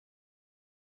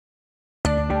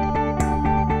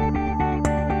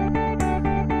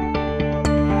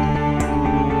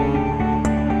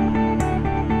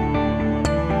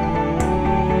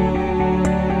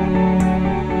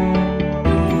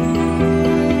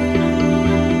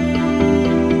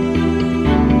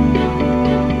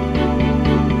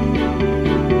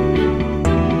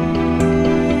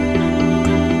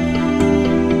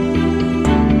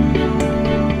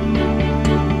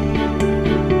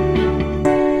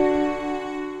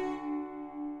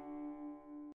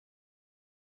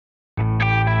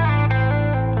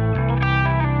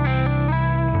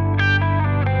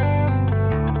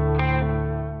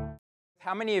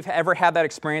How many have ever had that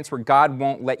experience where God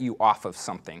won't let you off of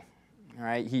something? All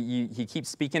right, he keeps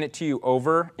speaking it to you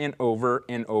over and over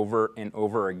and over and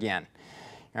over again.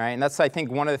 All right, and that's, I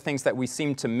think, one of the things that we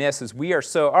seem to miss is we are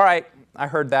so, all right, I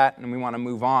heard that, and we want to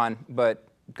move on, but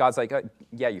God's like,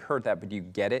 yeah, you heard that, but do you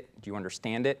get it? Do you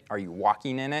understand it? Are you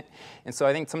walking in it? And so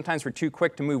I think sometimes we're too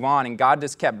quick to move on, and God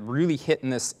just kept really hitting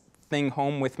this thing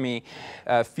home with me.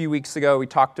 A few weeks ago, we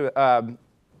talked to,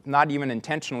 not even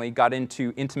intentionally, got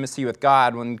into intimacy with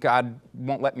God when God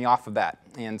won't let me off of that.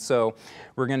 And so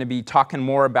we're going to be talking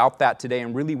more about that today,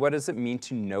 and really what does it mean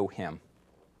to know Him?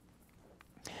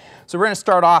 So we're going to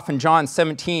start off in John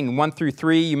 17, 1 through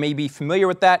 3. You may be familiar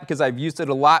with that because I've used it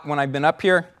a lot when I've been up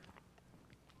here.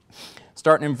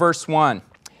 Starting in verse 1.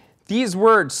 These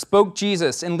words spoke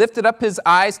Jesus and lifted up His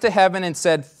eyes to heaven and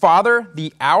said, Father,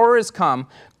 the hour is come.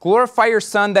 Glorify your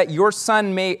Son, that your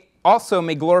Son may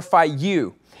glorify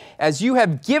you, as you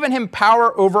have given Him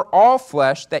power over all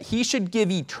flesh, that He should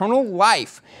give eternal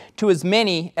life to as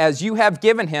many as you have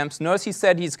given Him. So notice He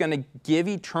said He's going to give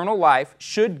eternal life,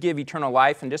 should give eternal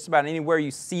life, and just about anywhere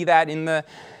you see that in the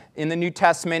New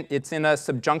Testament, it's in a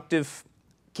subjunctive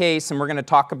case, and we're going to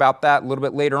talk about that a little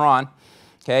bit later on.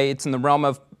 Okay, it's in the realm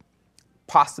of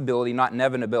possibility, not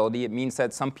inevitability. It means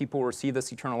that some people will receive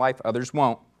this eternal life, others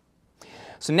won't.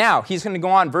 So now, He's going to go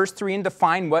on, verse 3, and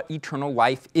define what eternal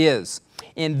life is.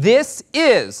 And this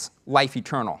is life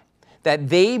eternal, that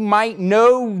they might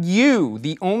know you,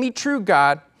 the only true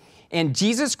God, and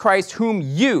Jesus Christ, whom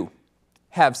you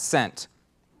have sent.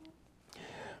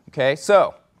 Okay,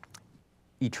 so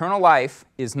eternal life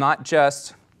is not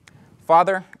just,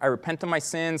 Father, I repent of my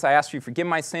sins, I ask you to forgive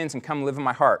my sins, and come live in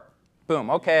my heart.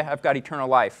 Boom, okay, I've got eternal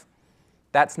life.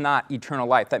 That's not eternal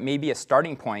life. That may be a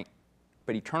starting point,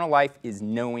 but eternal life is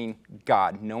knowing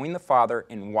God, knowing the Father,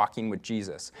 and walking with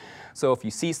Jesus. So if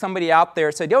you see somebody out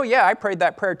there said, oh yeah, I prayed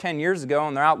that prayer 10 years ago,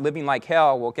 and they're out living like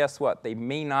hell, well, guess what? They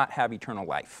may not have eternal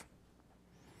life.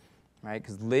 Right?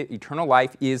 Because eternal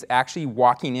life is actually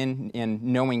walking in and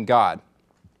knowing God.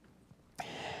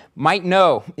 Might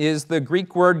know is the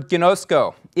Greek word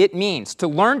gnosko. It means to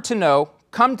learn to know,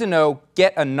 come to know,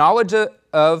 get a knowledge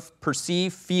of,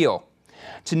 perceive, feel.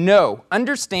 To know,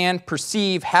 understand,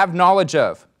 perceive, have knowledge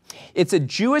of. It's a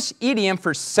Jewish idiom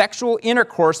for sexual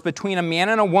intercourse between a man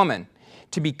and a woman,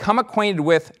 to become acquainted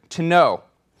with, to know.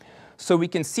 So we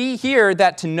can see here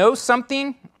that to know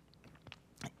something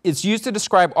is used to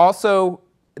describe also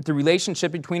the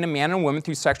relationship between a man and a woman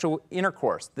through sexual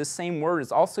intercourse. This same word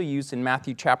is also used in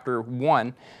Matthew chapter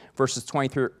 1, verses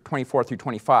 24 through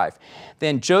 25.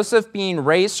 Then Joseph, being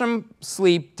raised from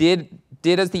sleep, did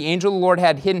as the angel of the Lord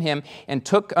had hidden him, and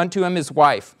took unto him his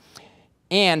wife,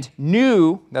 and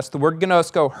knew, that's the word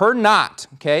gnosko, her not.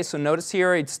 Okay, so notice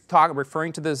here it's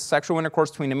referring to the sexual intercourse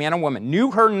between a man and a woman.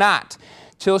 Knew her not,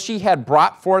 till she had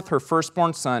brought forth her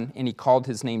firstborn son, and he called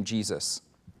his name Jesus.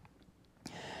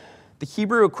 The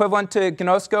Hebrew equivalent to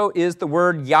gnosko is the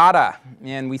word yada,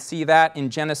 and we see that in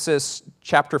Genesis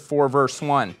chapter 4, verse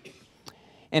 1.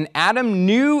 And Adam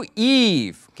knew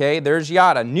Eve, okay, there's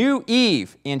yada, knew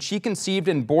Eve, and she conceived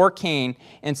and bore Cain,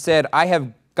 and said, I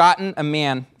have gotten a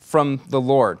man from the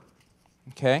Lord.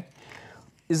 Okay?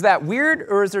 Is that weird,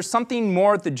 or is there something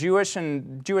more the Jewish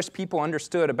people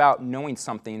understood about knowing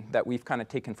something that we've kind of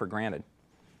taken for granted?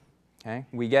 Okay?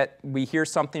 We hear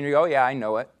something, we go, oh yeah, I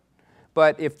know it.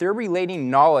 But if they're relating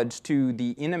knowledge to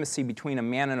the intimacy between a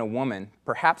man and a woman,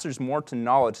 perhaps there's more to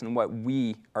knowledge than what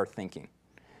we are thinking.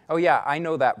 Oh yeah, I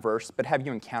know that verse, but have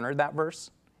you encountered that verse?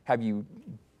 Have you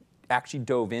actually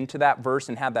dove into that verse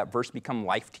and had that verse become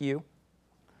life to you?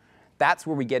 That's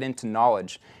where we get into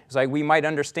knowledge. It's like we might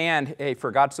understand, hey,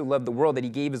 for God so loved the world that He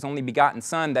gave His only begotten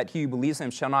Son, that he who believes in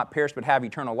Him shall not perish but have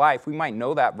eternal life. We might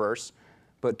know that verse,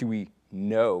 but do we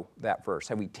know that verse?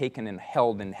 Have we taken and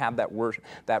held and have that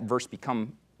verse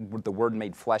become the Word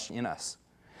made flesh in us?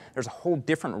 There's a whole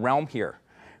different realm here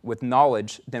with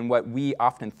knowledge than what we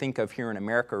often think of here in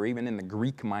America, or even in the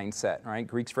Greek mindset, right?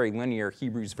 Greek's very linear,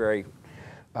 Hebrew's very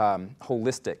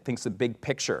holistic, thinks a big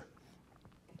picture.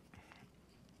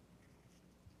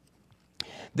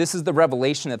 This is the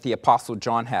revelation that the Apostle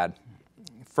John had.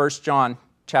 1 John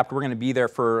chapter, we're going to be there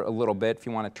for a little bit if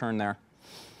you want to turn there.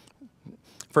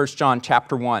 1 John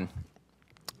chapter 1.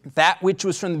 That which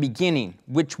was from the beginning,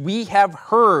 which we have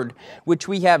heard, which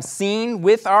we have seen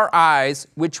with our eyes,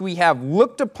 which we have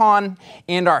looked upon,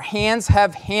 and our hands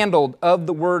have handled of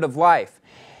the word of life.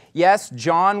 Yes,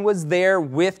 John was there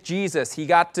with Jesus. He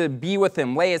got to be with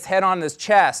Him, lay his head on his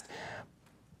chest.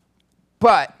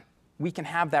 But we can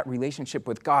have that relationship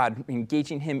with God,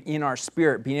 engaging Him in our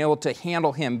spirit, being able to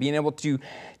handle Him, being able to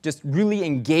just really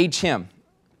engage Him.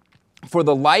 For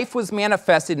the life was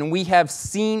manifested, and we have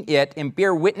seen it, and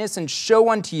bear witness and show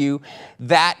unto you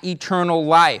that eternal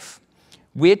life,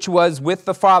 which was with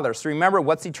the Father. So remember,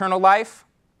 what's eternal life?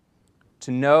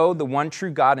 To know the one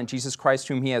true God and Jesus Christ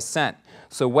whom he has sent.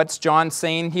 So what's John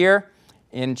saying here?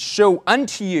 And show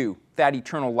unto you that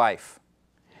eternal life.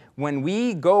 When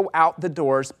we go out the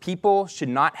doors, people should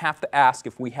not have to ask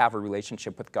if we have a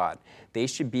relationship with God. They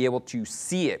should be able to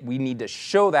see it. We need to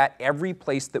show that every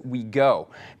place that we go,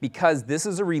 because this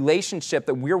is a relationship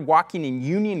that we're walking in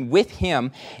union with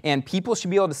him, and people should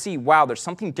be able to see, wow, there's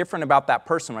something different about that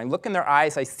person. When I look in their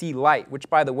eyes, I see light, which,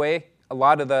 by the way, a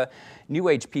lot of the New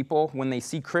Age people, when they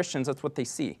see Christians, that's what they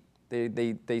see.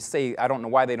 They say, I don't know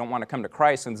why they don't want to come to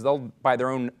Christ, and they'll, by their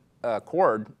own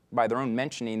accord, by their own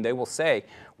mentioning, they will say,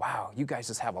 wow, you guys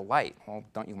just have a light. Well,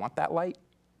 don't you want that light?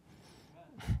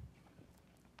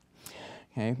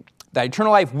 Okay. The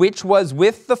eternal life which was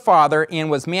with the Father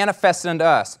and was manifested unto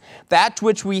us. That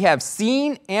which we have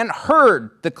seen and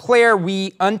heard declare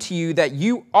we unto you, that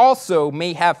you also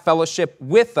may have fellowship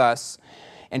with us.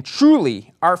 And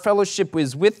truly, our fellowship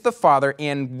is with the Father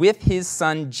and with his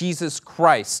Son, Jesus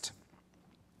Christ.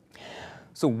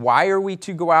 So why are we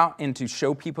to go out and to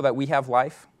show people that we have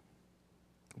life?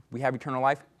 We have eternal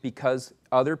life because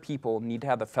other people need to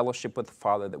have the fellowship with the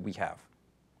Father that we have.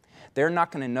 They're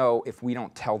not going to know if we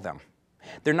don't tell them.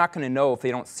 They're not going to know if they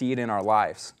don't see it in our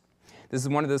lives. This is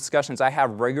one of the discussions I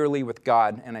have regularly with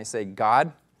God, and I say,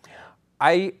 God,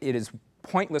 it is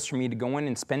pointless for me to go in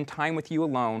and spend time with you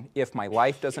alone if my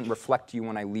life doesn't reflect you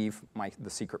when I leave the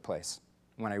secret place,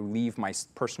 when I leave my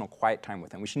personal quiet time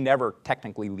with him. We should never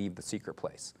technically leave the secret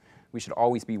place. We should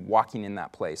always be walking in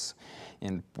that place.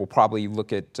 And we'll probably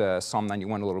look at Psalm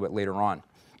 91 a little bit later on.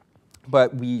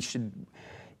 But it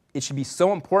should be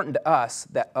so important to us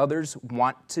that others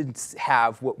want to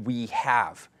have what we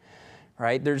have,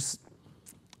 right? There's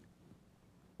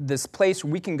this place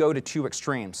where we can go to two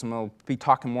extremes, and we'll be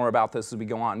talking more about this as we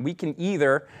go on. We can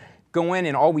either go in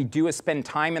and all we do is spend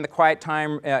time in the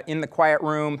quiet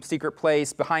room, secret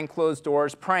place, behind closed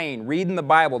doors, praying, reading the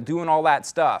Bible, doing all that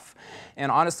stuff.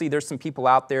 And honestly, there's some people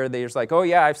out there, they're just like, oh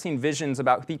yeah, I've seen visions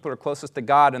about people who are closest to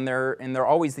God, and they're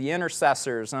always the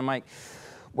intercessors. And I'm like,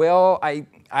 well, I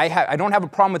don't have a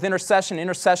problem with intercession.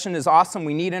 Intercession is awesome.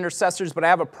 We need intercessors, but I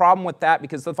have a problem with that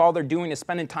because if all they're doing is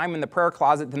spending time in the prayer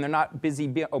closet, then they're not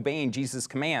busy obeying Jesus'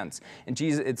 commands. And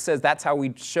it says that's how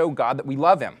we show God that we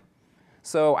love him.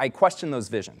 So I question those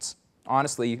visions,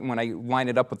 honestly, when I line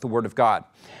it up with the Word of God.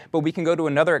 But we can go to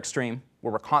another extreme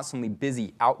where we're constantly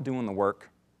busy out doing the work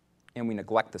and we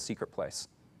neglect the secret place,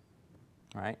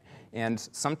 right? And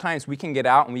sometimes we can get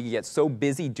out and we can get so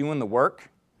busy doing the work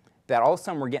that all of a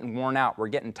sudden we're getting worn out, we're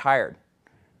getting tired.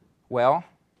 Well,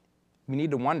 we need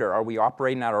to wonder, are we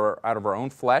operating out of our own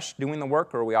flesh doing the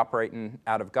work, or are we operating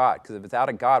out of God? Because if it's out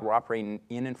of God, we're operating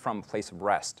in and from a place of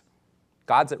rest.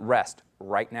 God's at rest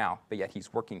right now, but yet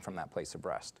he's working from that place of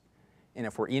rest. And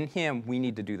if we're in him, we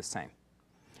need to do the same.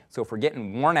 So if we're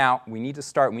getting worn out, we need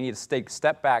to take a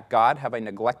step back. God, have I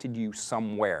neglected you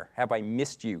somewhere? Have I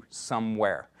missed you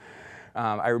somewhere?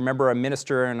 I remember a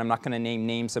minister, and I'm not going to name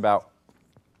names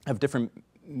of different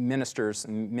ministers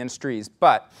and ministries,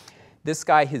 but this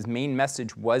guy, his main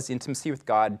message was intimacy with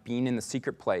God, being in the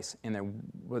secret place. And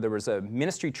there was a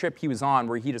ministry trip he was on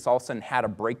where he just all of a sudden had a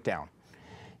breakdown.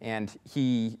 And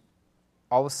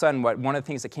all of a sudden, one of the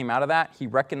things that came out of that, he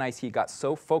recognized he got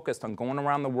so focused on going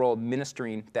around the world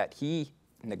ministering that he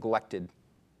neglected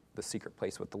the secret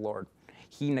place with the Lord.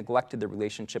 He neglected the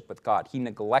relationship with God. He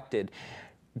neglected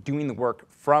doing the work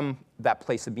from that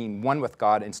place of being one with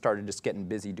God and started just getting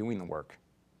busy doing the work.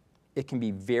 It can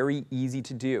be very easy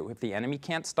to do. If the enemy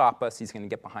can't stop us, he's going to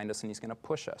get behind us and he's going to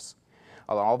push us.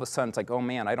 All of a sudden, it's like, oh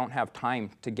man, I don't have time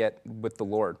to get with the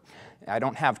Lord. I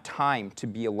don't have time to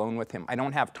be alone with him. I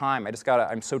don't have time.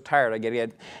 I'm so tired. I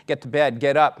get to bed,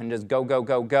 get up, and just go, go,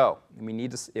 go, go. And we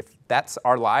need to, if that's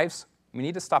our lives, we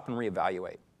need to stop and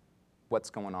reevaluate what's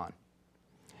going on.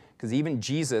 Because even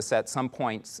Jesus, at some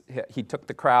points, he took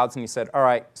the crowds and he said, all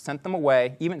right, sent them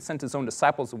away, even sent his own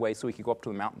disciples away so he could go up to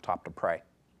the mountaintop to pray.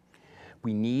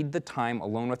 We need the time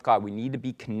alone with God. We need to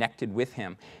be connected with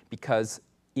him, because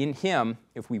in him,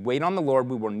 if we wait on the Lord,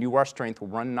 we will renew our strength, we'll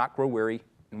run and not grow weary,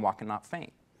 and walk and not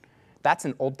faint. That's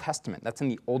in Old Testament. That's in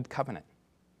the Old Covenant.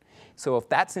 So if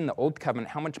that's in the Old Covenant,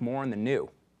 how much more in the New?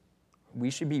 We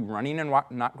should be running and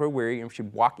not grow weary, and we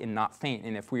should walk and not faint.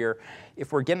 And if we're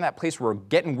getting that place where we're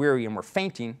getting weary and we're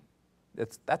fainting,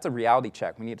 that's a reality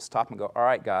check. We need to stop and go, all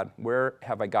right, God, where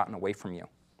have I gotten away from you?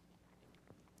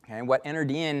 Okay, what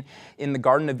entered in the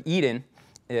Garden of Eden,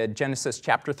 Genesis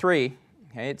chapter 3,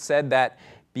 okay, it said that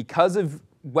because of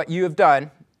what you have done,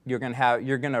 You're going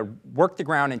to work the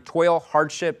ground and toil,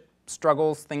 hardship,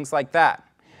 struggles, things like that.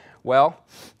 Well,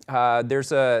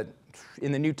 there's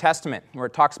in the New Testament where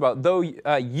it talks about, though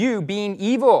you being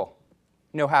evil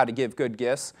know how to give good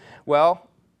gifts. Well,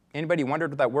 anybody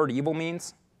wondered what that word evil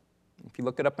means? If you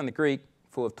look it up in the Greek,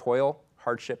 full of toil,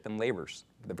 hardship, and labors,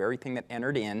 the very thing that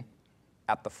entered in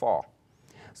at the fall.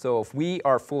 So if we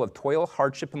are full of toil,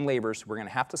 hardship, and labors, we're going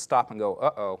to have to stop and go,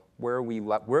 uh-oh, where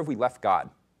have we left God?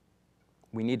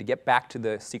 We need to get back to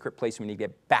the secret place. We need to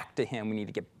get back to him. We need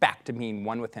to get back to being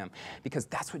one with him, because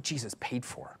that's what Jesus paid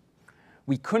for.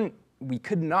 We could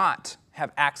not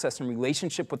have access and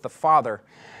relationship with the Father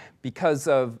because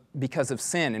of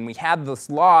sin. And we had this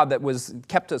law that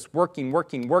kept us working,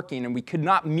 and we could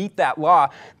not meet that law.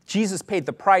 Jesus paid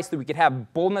the price that we could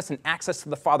have boldness and access to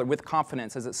the Father with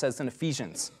confidence, as it says in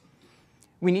Ephesians.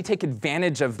 We need to take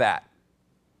advantage of that.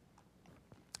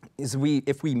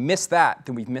 If we miss that,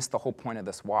 then we've missed the whole point of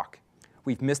this walk.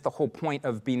 We've missed the whole point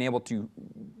of being able to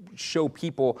show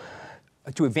people,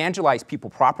 to evangelize people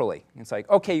properly. It's like,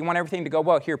 okay, you want everything to go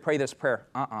well? Here, pray this prayer.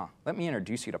 Let me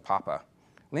introduce you to Papa.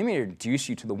 Let me introduce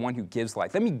you to the one who gives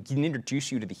life. Let me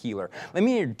introduce you to the healer. Let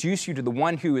me introduce you to the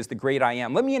one who is the great I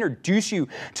am. Let me introduce you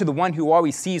to the one who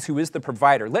always sees, who is the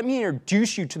provider. Let me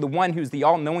introduce you to the one who's the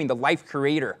all-knowing, the life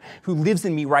creator, who lives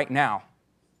in me right now.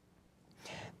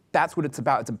 That's what it's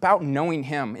about. It's about knowing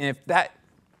him. And if that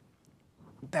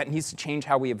needs to change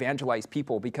how we evangelize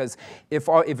people, because if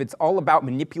it's all about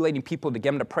manipulating people to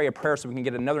get them to pray a prayer so we can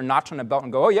get another notch on the belt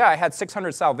and go, oh yeah, I had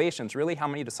 600 salvations. Really? How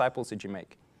many disciples did you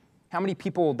make? How many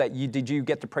people did you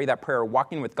get to pray that prayer,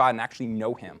 walking with God and actually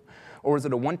know him? Or is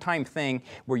it a one-time thing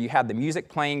where you had the music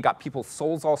playing, got people's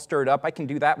souls all stirred up? I can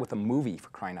do that with a movie, for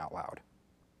crying out loud.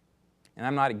 And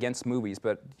I'm not against movies,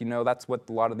 but that's what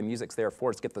a lot of the music's there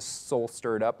for, is get the soul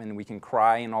stirred up and we can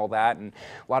cry and all that. And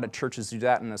a lot of churches do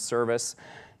that in the service,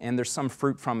 and there's some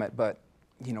fruit from it. But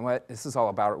you know what? This is all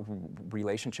about a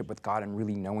relationship with God and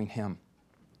really knowing him.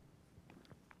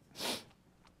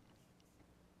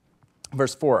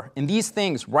 Verse 4, "In these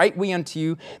things write we unto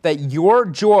you, that your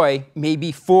joy may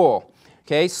be full."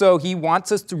 Okay, so he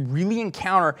wants us to really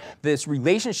encounter this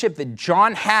relationship that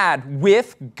John had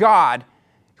with God,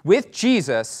 with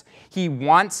Jesus. He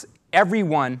wants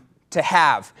everyone to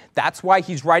have. That's why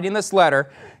he's writing this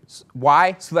letter.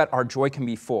 Why? So that our joy can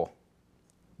be full.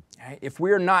 Okay? If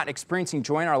we're not experiencing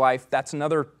joy in our life, that's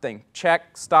another thing.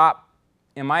 Check, stop.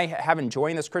 Am I having joy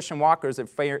in this Christian walk, or is it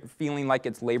feeling like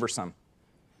it's laborsome?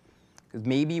 Because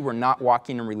maybe we're not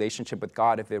walking in relationship with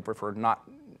God if we're not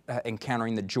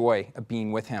encountering the joy of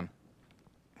being with him.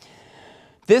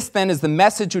 "This then is the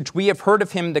message which we have heard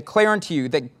of him and declare unto you,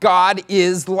 that God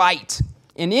is light,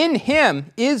 and in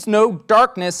him is no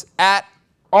darkness at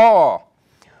all."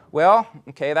 Well,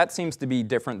 okay, that seems to be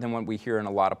different than what we hear in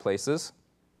a lot of places.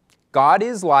 God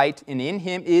is light, and in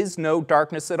him is no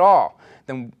darkness at all.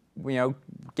 Then,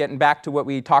 getting back to what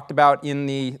we talked about in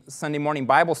the Sunday morning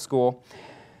Bible school,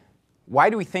 why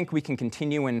do we think we can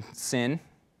continue in sin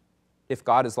if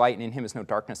God is light and in him is no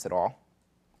darkness at all?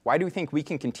 Why do we think we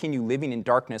can continue living in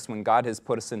darkness when God has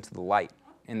put us into the light?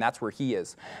 And that's where he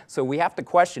is. So we have to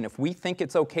question, if we think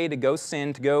it's okay to go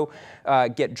sin, to go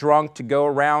get drunk, to go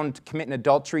around committing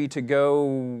adultery, to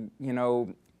go,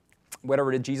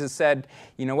 whatever Jesus said,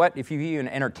 you know what? If you even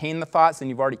entertain the thoughts, then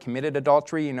you've already committed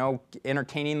adultery,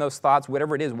 entertaining those thoughts,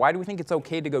 whatever it is. Why do we think it's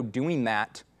okay to go doing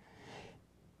that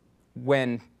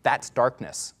when that's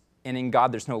darkness? And in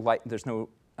God, there's no light,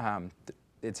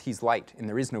 he's light, and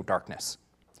there is no darkness.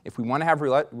 If we want to have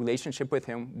a relationship with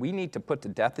him, we need to put to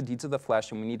death the deeds of the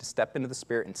flesh, and we need to step into the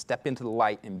Spirit and step into the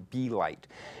light and be light.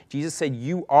 Jesus said,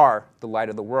 you are the light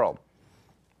of the world.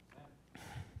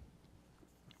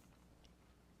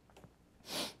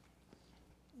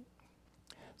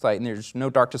 It's like, and there's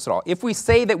no darkness at all. If we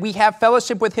say that we have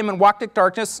fellowship with him and walk in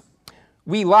darkness,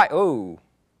 we lie. Oh,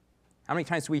 how many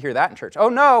times do we hear that in church? Oh,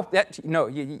 no,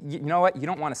 you know what? You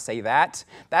don't want to say that.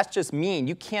 That's just mean.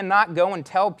 You cannot go and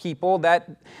tell people that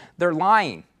they're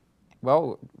lying.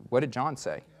 Well, what did John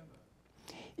say?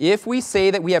 If we say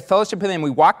that we have fellowship with him, we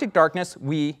walk in darkness,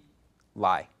 we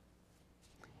lie.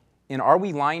 And are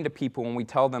we lying to people when we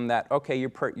tell them that, okay, you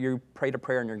prayed a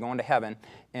prayer and you're going to heaven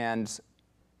and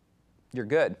you're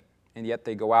good, and yet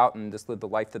they go out and just live the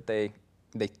life that they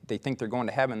think they're going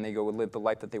to heaven, they go live the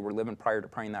life that they were living prior to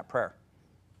praying that prayer?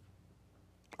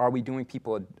 Are we doing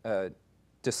people a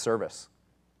disservice?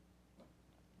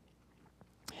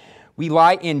 We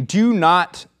lie and do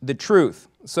not the truth.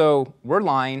 So we're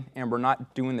lying and we're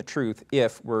not doing the truth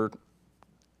if we're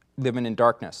living in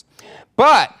darkness.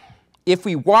 But If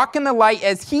we walk in the light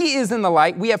as he is in the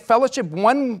light, we have fellowship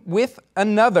one with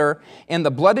another, and the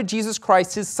blood of Jesus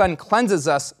Christ, his Son, cleanses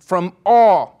us from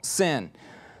all sin.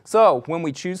 So when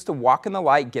we choose to walk in the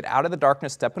light, get out of the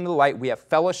darkness, step into the light, we have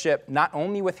fellowship not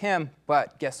only with him,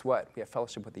 but guess what? We have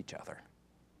fellowship with each other.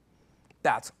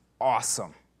 That's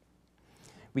awesome.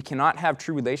 We cannot have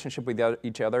true relationship with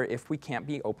each other if we can't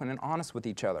be open and honest with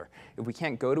each other. If we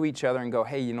can't go to each other and go,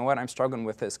 hey, you know what, I'm struggling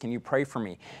with this. Can you pray for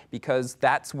me? Because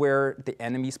that's where the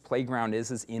enemy's playground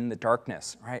is in the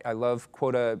darkness, right? I love,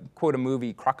 quote a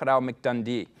movie, Crocodile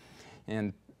McDundee.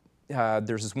 And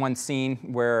there's this one scene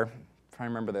where, I'm trying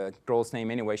to remember the girl's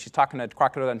name anyway, she's talking to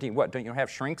Crocodile Dundee, what, don't you have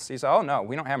shrinks? He says, oh, no,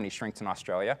 we don't have any shrinks in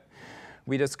Australia.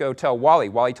 We just go tell Wally.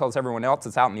 Wally tells everyone else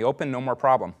it's out in the open, no more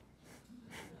problem.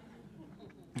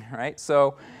 Right?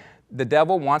 So the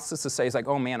devil wants us to say, he's like,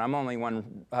 oh man, I'm the only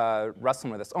one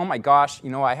wrestling with this. Oh my gosh, you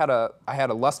know, I had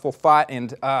a lustful thought,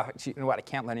 and you know what, I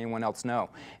can't let anyone else know.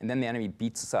 And then the enemy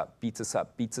beats us up, beats us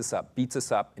up, beats us up, beats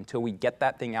us up, until we get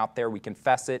that thing out there. We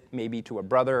confess it, maybe to a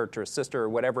brother or to a sister or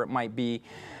whatever it might be.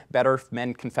 Better if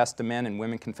men confess to men and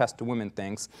women confess to women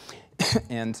things.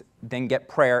 And then get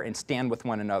prayer and stand with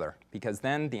one another, because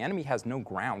then the enemy has no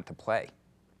ground to play.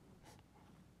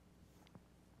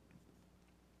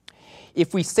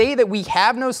 If we say that we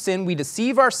have no sin, we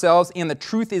deceive ourselves, and the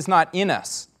truth is not in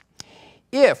us.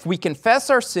 If we confess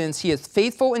our sins, he is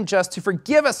faithful and just to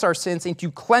forgive us our sins and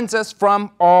to cleanse us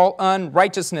from all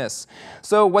unrighteousness.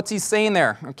 So what's he saying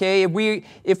there? Okay,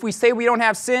 if we say we don't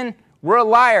have sin, we're a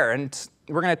liar. And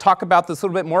we're going to talk about this a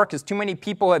little bit more, because too many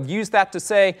people have used that to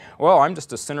say, well, I'm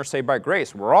just a sinner saved by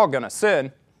grace. We're all going to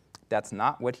sin. That's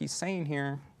not what he's saying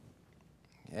here.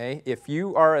 Okay? If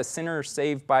you are a sinner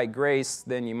saved by grace,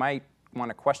 then you might want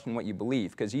to question what you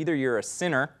believe, because either you're a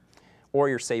sinner or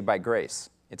you're saved by grace.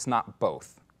 It's not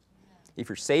both. If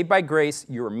you're saved by grace,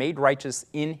 you are made righteous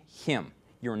in him.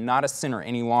 You're not a sinner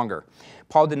any longer.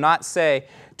 Paul did not say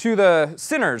to the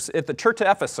sinners at the church at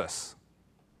Ephesus.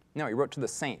 No, he wrote to the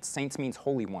saints. Saints means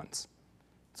holy ones.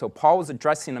 So Paul was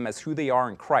addressing them as who they are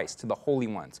in Christ, to the holy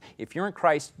ones. If you're in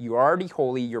Christ, you're already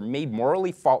holy, you're made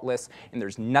morally faultless, and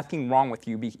there's nothing wrong with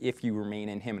you if you remain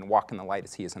in him and walk in the light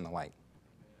as he is in the light.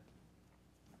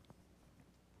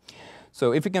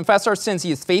 So if we confess our sins,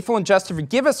 he is faithful and just to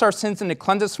forgive us our sins and to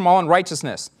cleanse us from all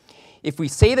unrighteousness. If we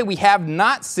say that we have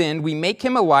not sinned, we make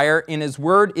him a liar, and his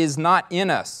word is not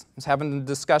in us. I was having a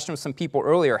discussion with some people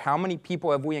earlier. How many people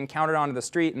have we encountered on the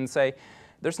street and say,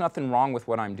 there's nothing wrong with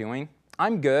what I'm doing.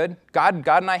 I'm good. God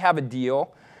and I have a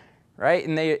deal, right?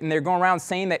 And they're going around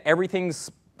saying that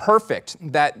everything's perfect,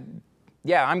 that,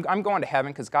 yeah, I'm going to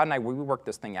heaven because God and I, we work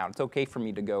this thing out. It's okay for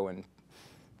me to go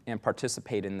and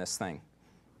participate in this thing.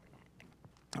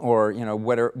 Or, you know,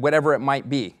 whatever it might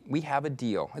be. We have a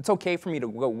deal. It's okay for me to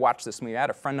go watch this movie. I had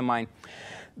a friend of mine,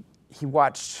 he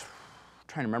watched, I'm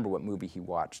trying to remember what movie he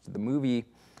watched. The movie,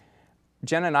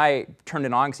 Jen and I turned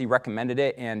it on because he recommended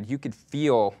it, and you could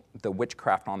feel the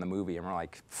witchcraft on the movie, and we're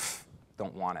like,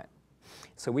 don't want it.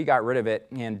 So we got rid of it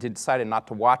and decided not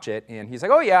to watch it, and he's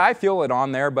like, oh yeah, I feel it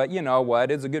on there, but you know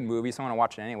what, it's a good movie, so I'm going to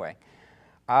watch it anyway.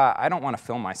 I don't want to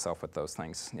film myself with those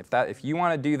things. If you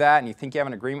want to do that and you think you have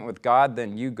an agreement with God,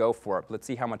 then you go for it. Let's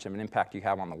see how much of an impact you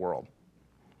have on the world.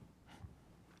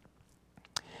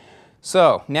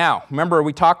 So now, remember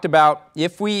we talked about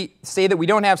if we say that we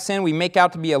don't have sin, we make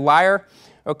out to be a liar.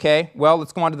 Okay, well,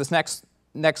 let's go on to this next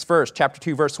verse, chapter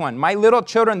 2, verse 1. My little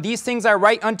children, these things I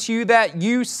write unto you that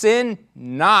you sin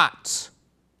not.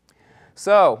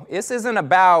 So this isn't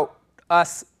about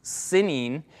us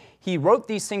sinning. He wrote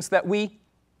these things that we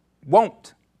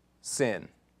won't sin.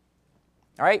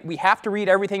 All right? We have to read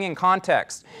everything in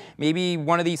context. Maybe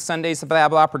one of these Sundays if I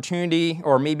have the opportunity,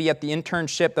 or maybe at the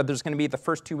internship that there's going to be the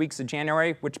first 2 weeks of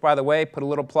January, which, by the way, put a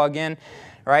little plug in.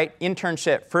 All right?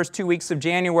 Internship, first 2 weeks of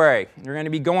January. We're going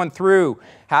to be going through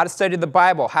how to study the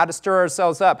Bible, how to stir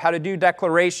ourselves up, how to do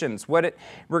declarations. We're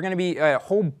going to be a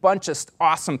whole bunch of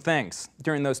awesome things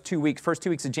during those 2 weeks, first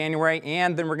 2 weeks of January,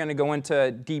 and then we're going to go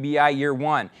into DBI year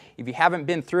 1. If you haven't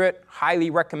been through it, highly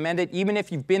recommend it. Even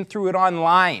if you've been through it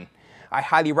online, I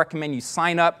highly recommend you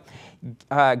sign up,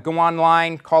 go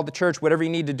online, call the church, whatever you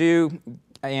need to do,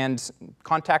 and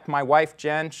contact my wife,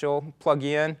 Jen. She'll plug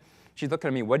you in. She's looking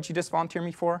at me, what did you just volunteer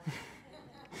me for?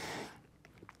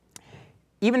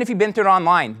 Even if you've been through it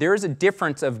online, there is a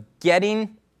difference of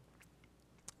getting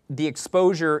the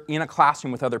exposure in a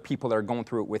classroom with other people that are going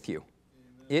through it with you.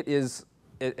 It's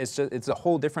a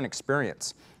whole different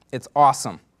experience. It's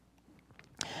awesome.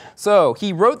 So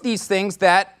he wrote these things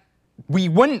that we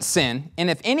wouldn't sin, and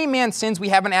if any man sins, we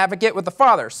have an advocate with the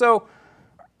Father. So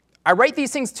I write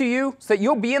these things to you so that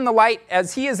you'll be in the light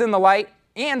as he is in the light,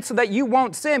 and so that you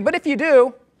won't sin. But if you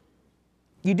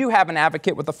do have an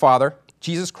advocate with the Father,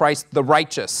 Jesus Christ the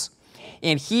righteous.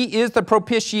 And he is the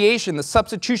propitiation, the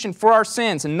substitution for our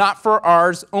sins, and not for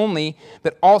ours only,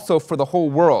 but also for the whole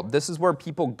world. This is where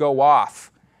people go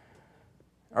off.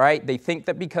 All right? They think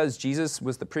that because Jesus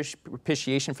was the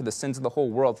propitiation for the sins of the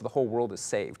whole world is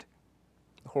saved.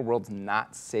 The whole world's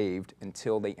not saved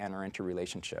until they enter into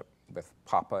relationship with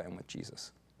Papa and with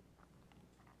Jesus.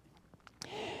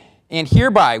 And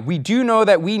hereby we do know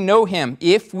that we know him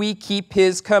if we keep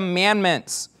his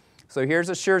commandments. So here's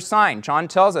a sure sign. John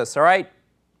tells us, all right,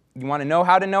 you want to know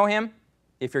how to know him?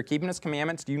 If you're keeping his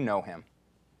commandments, you know him.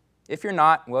 If you're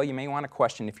not, well, you may want to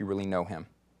question if you really know him.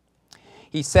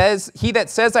 He says, he that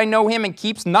says I know him and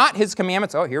keeps not his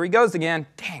commandments, oh, here he goes again.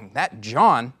 Dang, that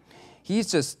John,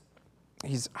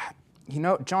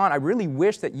 John, I really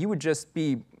wish that you would just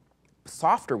be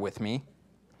softer with me.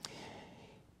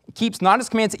 Keeps not his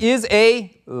commands is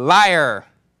a liar,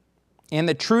 and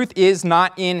the truth is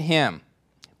not in him.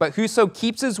 But whoso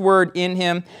keeps his word in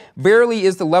him, verily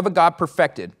is the love of God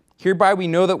perfected. Hereby we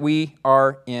know that we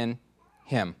are in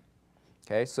him.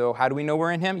 Okay, so how do we know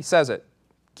we're in him? He says it.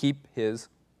 Keep his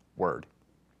word.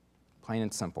 Plain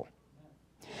and simple.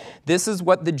 This is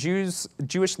what the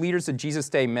Jewish leaders of Jesus'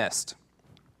 day missed.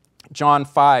 John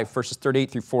 5, verses 38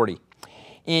 through 40.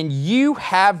 And you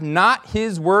have not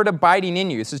his word abiding in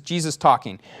you. This is Jesus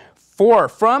talking. For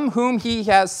from whom he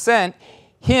has sent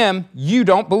him you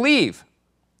don't believe.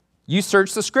 You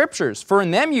search the scriptures, for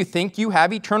in them you think you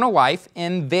have eternal life,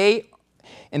 and they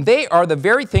are the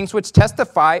very things which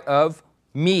testify of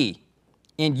me.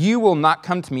 And you will not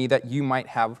come to me that you might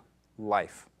have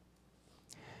life.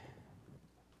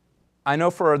 I know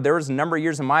there was a number of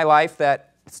years in my life that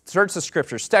search the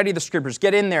scriptures, study the scriptures,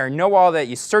 get in there, know all that.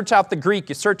 You search out the Greek,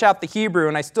 you search out the Hebrew,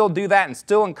 and I still do that and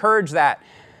still encourage that.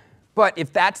 But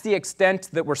if that's the extent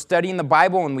that we're studying the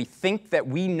Bible and we think that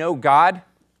we know God,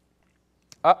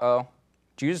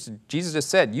 Jesus just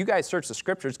said, you guys search the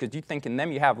scriptures because you think in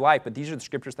them you have life, but these are the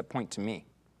scriptures that point to me.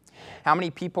 How many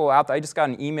people out there, I just got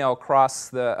an email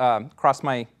in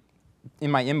my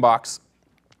inbox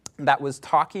that was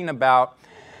talking about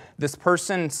this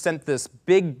person sent this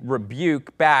big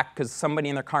rebuke back because somebody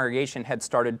in their congregation had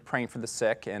started praying for the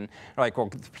sick. And they're like, well,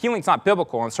 healing's not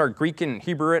biblical, and started Greek and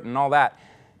Hebrew it and all that.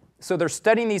 So they're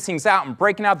studying these things out and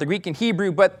breaking out the Greek and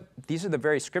Hebrew, but these are the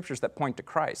very scriptures that point to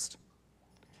Christ.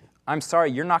 I'm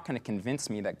sorry, you're not going to convince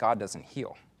me that God doesn't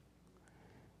heal.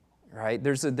 Right?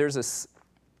 There's a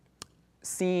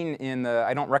scene in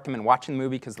I don't recommend watching the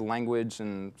movie because the language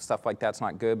and stuff like that's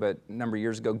not good, but a number of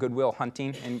years ago, Good Will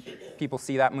Hunting, and people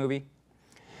see that movie.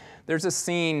 There's a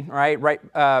scene, right,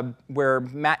 where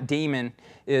Matt Damon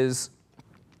is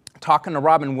talking to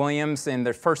Robin Williams in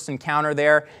their first encounter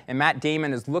there, and Matt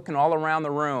Damon is looking all around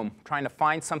the room trying to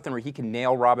find something where he can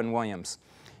nail Robin Williams.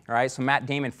 All right, so Matt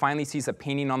Damon finally sees a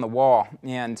painting on the wall,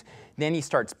 and then he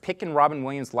starts picking Robin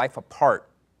Williams' life apart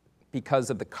because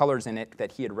of the colors in it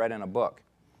that he had read in a book.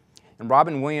 And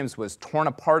Robin Williams was torn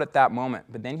apart at that moment.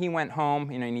 But then he went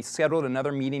home, and he scheduled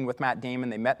another meeting with Matt Damon.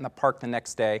 They met in the park the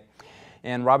next day.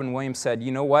 And Robin Williams said,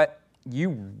 you know what?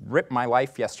 You ripped my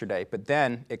life yesterday. But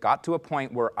then it got to a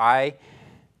point where I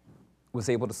was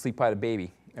able to sleep by the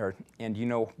baby. And you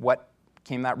know what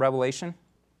came that revelation?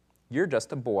 You're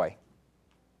just a boy.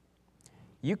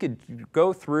 You could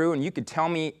go through and you could tell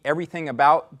me everything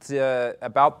about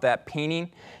that painting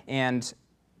and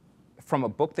from a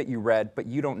book that you read, but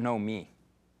you don't know me.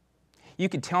 You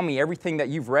could tell me everything that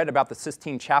you've read about the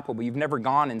Sistine Chapel, but you've never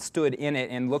gone and stood in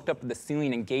it and looked up at the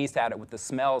ceiling and gazed at it with the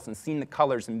smells and seen the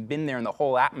colors and been there in the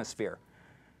whole atmosphere.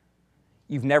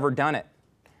 You've never done it,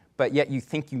 but yet you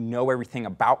think you know everything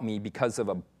about me because of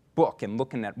a book and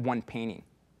looking at one painting.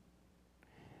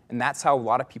 And that's how a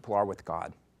lot of people are with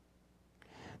God.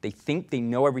 They think they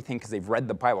know everything because they've read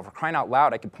the Bible. For crying out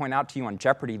loud, I could point out to you on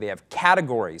Jeopardy, they have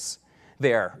categories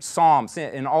there, Psalms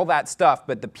and all that stuff,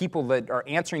 but the people that are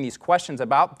answering these questions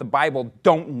about the Bible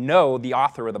don't know the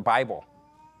author of the Bible.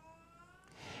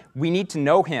 We need to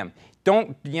know him.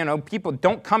 People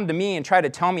don't come to me and try to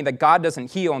tell me that God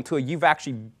doesn't heal until you've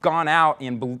actually gone out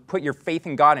and put your faith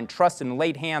in God and trusted and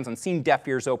laid hands on, seen deaf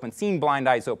ears open, seen blind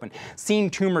eyes open,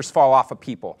 seen tumors fall off of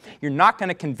people. You're not going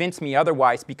to convince me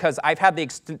otherwise because I've had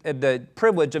the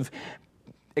privilege of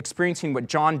experiencing what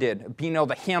John did, being able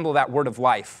to handle that word of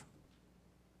life.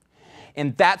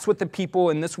 And that's what the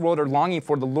people in this world are longing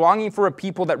for. They're longing for a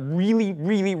people that really,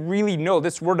 really, really know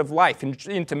this word of life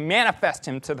and to manifest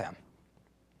him to them.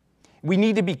 We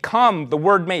need to become the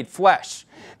Word made flesh.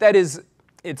 That is,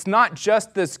 It's not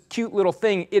just this cute little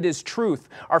thing. It is truth.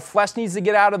 Our flesh needs to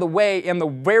get out of the way, and the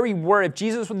very word, if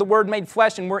Jesus was the Word made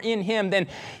flesh and we're in him, then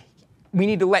we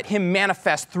need to let him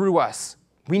manifest through us.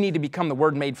 We need to become the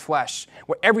Word made flesh,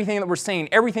 where everything that we're saying,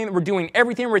 everything that we're doing,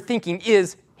 everything we're thinking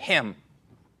is him.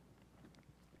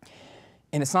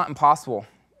 And it's not impossible.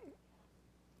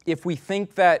 If we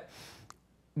think that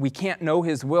we can't know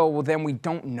his will, well, then we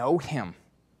don't know him.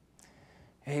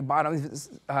 Hey, bottom,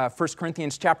 1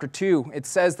 Corinthians chapter 2, it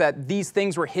says that these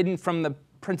things were hidden from the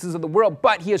princes of the world,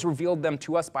 but he has revealed them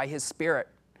to us by his Spirit.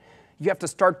 You have to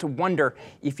start to wonder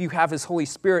if you have his Holy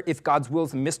Spirit, if God's will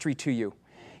is a mystery to you.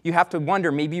 You have to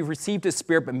wonder, maybe you've received his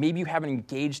Spirit, but maybe you haven't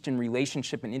engaged in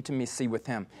relationship and intimacy with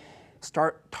him.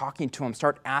 Start talking to him.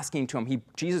 Start asking to him.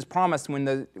 Jesus promised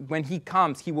when he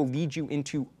comes, he will lead you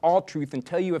into all truth and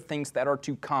tell you of things that are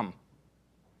to come.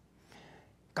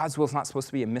 God's will is not supposed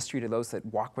to be a mystery to those that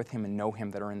walk with him and know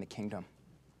him, that are in the kingdom.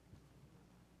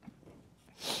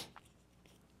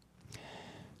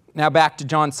 Now back to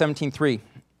John 17:3.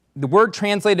 The word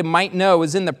translated might know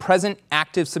is in the present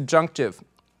active subjunctive.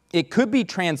 It could be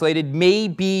translated may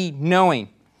be knowing.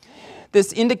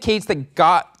 This indicates that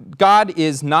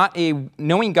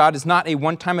knowing God is not a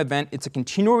one-time event. It's a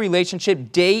continual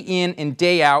relationship day in and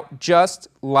day out, just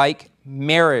like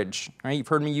marriage. Right? You've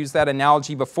heard me use that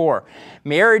analogy before.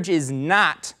 Marriage is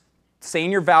not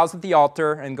saying your vows at the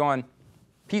altar and going,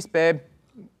 peace, babe.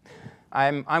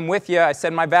 I'm with you. I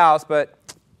said my vows, but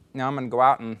now I'm going to go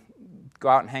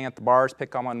out and hang at the bars,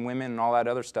 pick on women and all that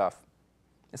other stuff.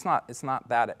 It's not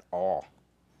that at all.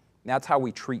 That's how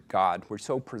we treat God. We're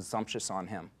so presumptuous on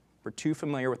him. We're too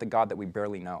familiar with the God that we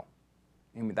barely know.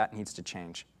 And that needs to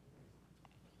change.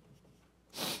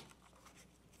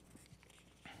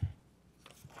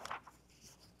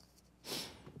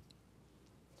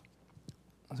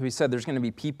 As we said, there's going to be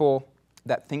people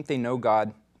that think they know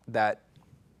God that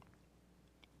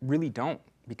really don't,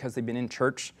 because they've been in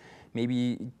church.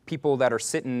 Maybe people that are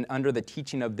sitting under the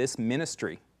teaching of this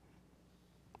ministry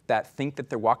that think that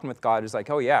they're walking with God is like,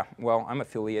 oh yeah, well, I'm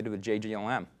affiliated with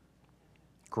JGLM.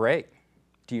 Great.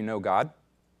 Do you know God?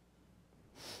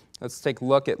 Let's take a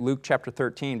look at Luke chapter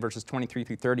 13, verses 23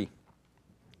 through 30.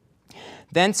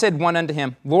 Then said one unto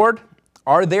him, Lord,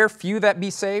 are there few that be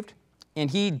saved? And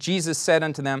he, Jesus, said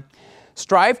unto them,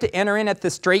 strive to enter in at the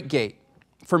strait gate.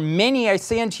 For many, I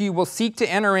say unto you, will seek to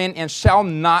enter in and shall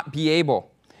not be able.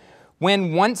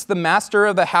 When once the master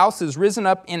of the house is risen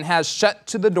up and has shut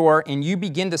to the door, and you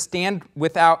begin to stand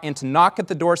without and to knock at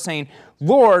the door, saying,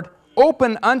 Lord,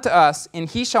 open unto us, and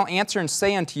he shall answer and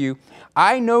say unto you,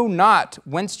 I know not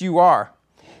whence you are.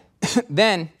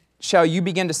 Then shall you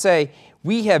begin to say,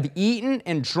 we have eaten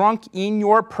and drunk in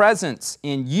your presence,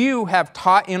 and you have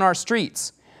taught in our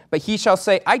streets. But he shall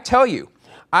say, I tell you,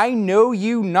 I know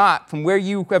you not from where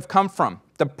you have come from.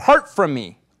 Depart from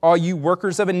me, all you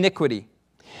workers of iniquity.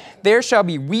 There shall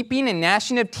be weeping and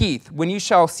gnashing of teeth when you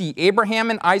shall see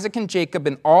Abraham and Isaac and Jacob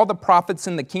and all the prophets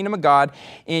in the kingdom of God,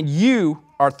 and you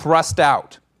are thrust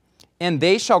out. And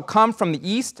they shall come from the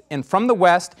east and from the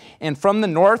west and from the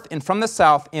north and from the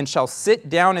south, and shall sit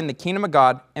down in the kingdom of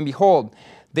God. And behold,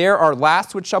 there are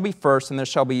last which shall be first, and there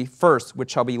shall be first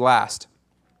which shall be last.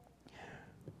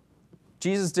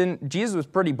 Jesus was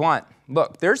pretty blunt.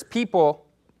 Look, there's people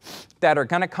that are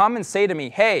going to come and say to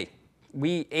me, hey,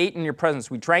 we ate in your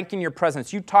presence. We drank in your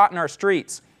presence. You taught in our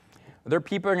streets. Other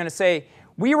people are going to say,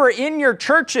 we were in your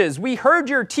churches. We heard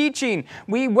your teaching.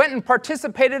 We went and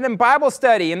participated in Bible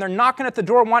study. And they're knocking at the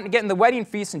door wanting to get in the wedding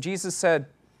feast. And Jesus said,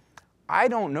 I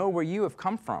don't know where you have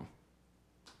come from.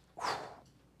 Whew.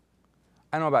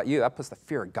 I don't know about you. That puts the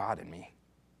fear of God in me.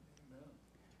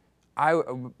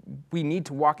 We need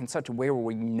to walk in such a way where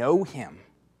we know him.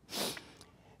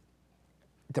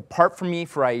 Depart from me,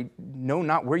 for I know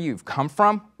not where you've come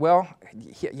from. Well,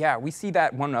 yeah, we see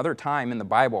that one other time in the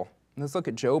Bible. Let's look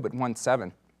at Job at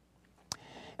 1:7.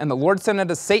 And the Lord said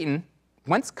unto Satan,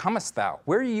 whence comest thou?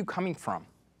 Where are you coming from?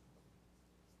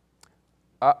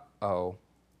 Uh-oh.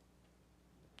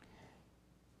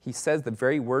 He says the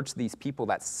very words to these people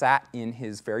that sat in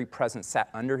his very presence, sat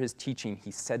under his teaching,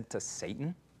 he said to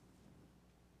Satan.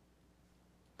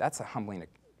 That's a humbling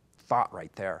thought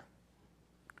right there.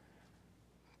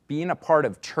 Being a part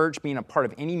of church, being a part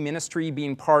of any ministry,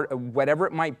 being part of whatever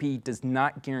it might be, does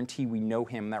not guarantee we know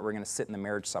him, that we're going to sit in the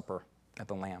marriage supper at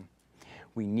the Lamb.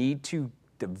 We need to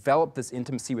develop this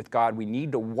intimacy with God. We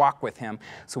need to walk with him.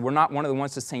 So we're not one of the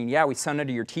ones just saying, yeah, we signed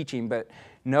under your teaching, but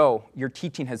no, your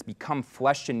teaching has become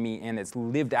flesh in me and it's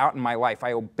lived out in my life.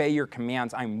 I obey your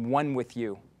commands. I'm one with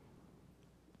you.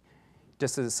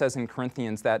 Just as it says in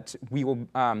Corinthians that we will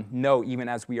know even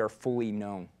as we are fully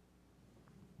known.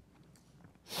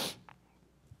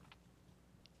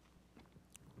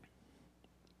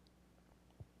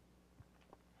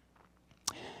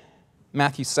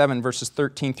 Matthew 7, verses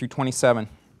 13 through 27.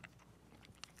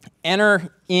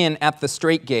 Enter in at the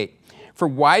strait gate. For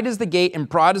wide is the gate and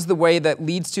broad is the way that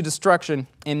leads to destruction,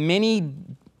 and many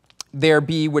there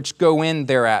be which go in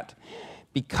thereat.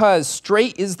 Because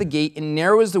strait is the gate and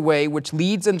narrow is the way which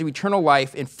leads unto eternal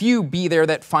life, and few be there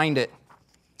that find it.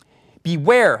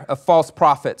 Beware of false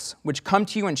prophets, which come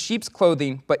to you in sheep's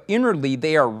clothing, but inwardly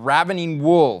they are ravening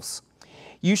wolves.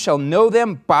 You shall know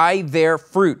them by their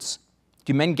fruits.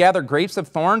 Do men gather grapes of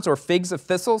thorns or figs of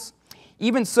thistles?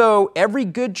 Even so, every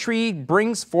good tree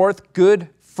brings forth good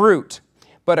fruit,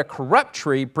 but a corrupt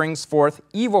tree brings forth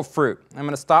evil fruit. I'm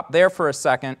going to stop there for a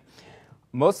second.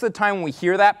 Most of the time when we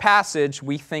hear that passage,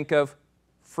 we think of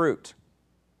fruit.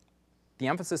 The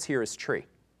emphasis here is tree.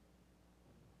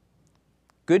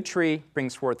 Good tree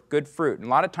brings forth good fruit. And a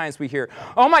lot of times we hear,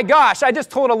 oh my gosh, I just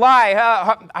told a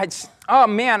lie. Oh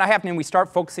man, I have to. And we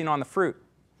start focusing on the fruit.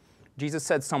 Jesus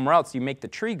said somewhere else, you make the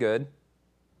tree good,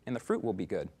 and the fruit will be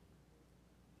good.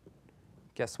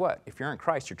 Guess what? If you're in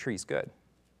Christ, your tree's good.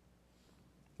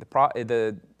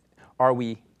 Are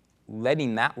we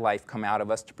letting that life come out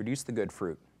of us to produce the good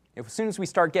fruit? As soon as we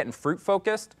start getting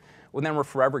fruit-focused, well, then we're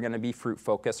forever going to be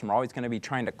fruit-focused, and we're always going to be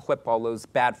trying to clip all those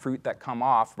bad fruit that come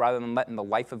off rather than letting the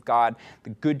life of God, the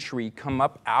good tree, come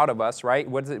up out of us, right?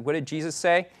 What did Jesus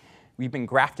say? We've been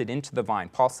grafted into the vine.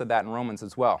 Paul said that in Romans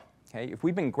as well. Okay? If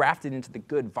we've been grafted into the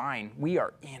good vine, we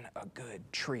are in a good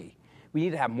tree. We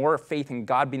need to have more faith in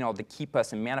God being able to keep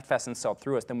us and manifest himself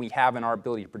through us than we have in our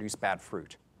ability to produce bad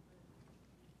fruit.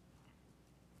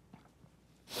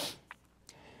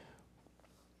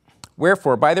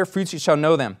 Wherefore, by their fruits you shall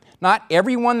know them. Not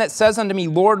everyone that says unto me,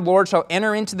 Lord, Lord, shall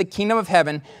enter into the kingdom of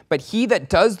heaven, but he that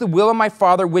does the will of my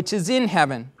Father which is in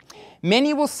heaven.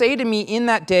 Many will say to me in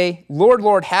that day, Lord,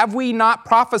 Lord, have we not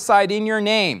prophesied in your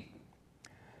name?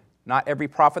 Not every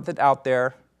prophet that's out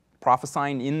there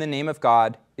prophesying in the name of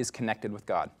God is connected with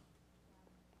God.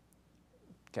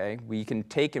 Okay, we can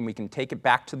take it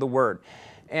back to the Word.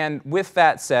 And with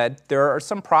that said, there are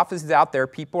some prophecies out there.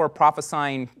 People are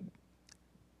prophesying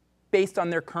based on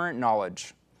their current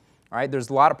knowledge. All right, there's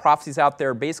a lot of prophecies out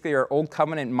there, basically are old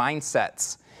covenant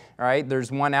mindsets. All right,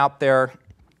 there's one out there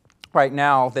right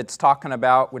now that's talking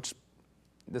about, which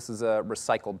this is a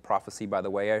recycled prophecy, by the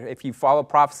way. If you follow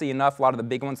prophecy enough, a lot of the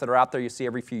big ones that are out there you see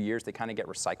every few years, they kind of get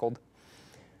recycled.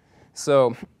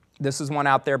 So this is one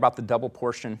out there about the double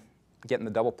portion, getting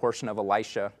the double portion of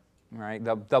Elisha, right?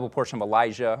 The double portion of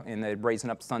Elijah and the raising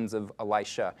up sons of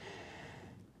Elisha.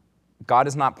 God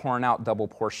is not pouring out double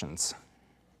portions.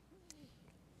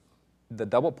 The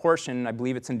double portion, I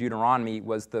believe it's in Deuteronomy,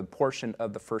 was the portion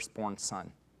of the firstborn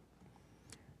son.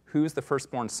 Who's the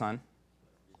firstborn son?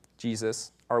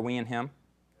 Jesus. Are we in him?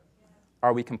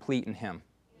 Are we complete in him?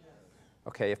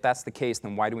 Okay, if that's the case,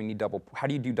 then why do we need double? How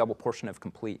do you do double portion of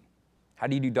complete? How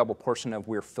do you do double portion of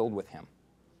we're filled with him?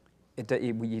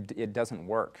 It doesn't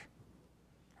work.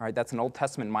 All right, that's an Old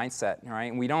Testament mindset, all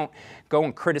right? And we don't go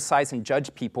and criticize and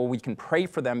judge people. We can pray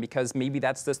for them because maybe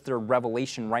that's just their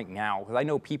revelation right now. Because I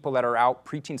know people that are out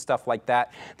preaching stuff like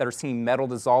that are seeing metal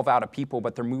dissolve out of people,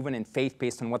 but they're moving in faith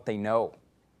based on what they know.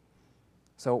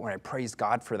 So I praise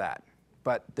God for that.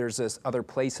 But there's this other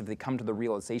place, if they come to the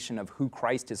realization of who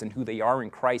Christ is and who they are in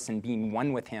Christ and being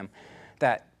one with him,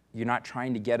 that you're not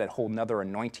trying to get a whole nother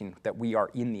anointing, that we are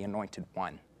in the anointed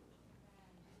one.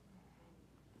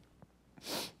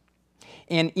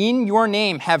 And in your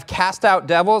name have cast out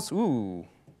devils. Ooh,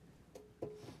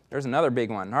 there's another big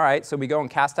one. All right, so we go and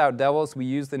cast out devils. We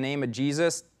use the name of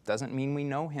Jesus. Doesn't mean we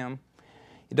know him.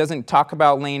 It doesn't talk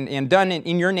about laying and done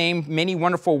in your name many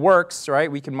wonderful works, right?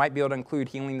 We might be able to include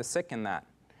healing the sick in that.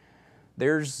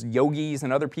 There's yogis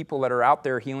and other people that are out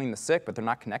there healing the sick, but they're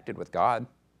not connected with God.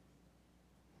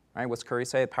 Right? What's Curry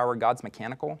say? The power of God's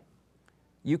mechanical.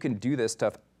 You can do this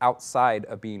stuff outside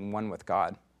of being one with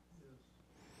God.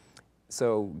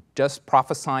 So just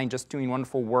prophesying, just doing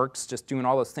wonderful works, just doing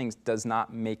all those things does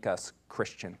not make us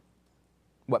Christian.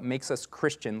 What makes us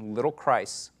Christian, little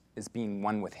Christ, is being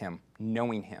one with him,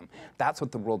 knowing him. That's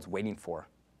what the world's waiting for.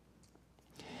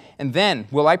 And then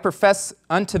will I profess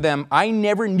unto them, I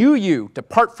never knew you.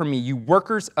 Depart from me, you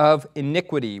workers of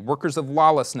iniquity, workers of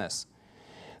lawlessness.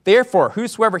 Therefore,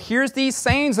 whosoever hears these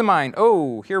sayings of mine,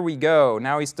 oh, here we go.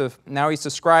 Now he's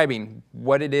describing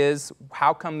what it is,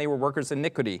 how come they were workers of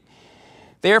iniquity.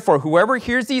 Therefore, whoever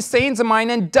hears these sayings of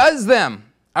mine and does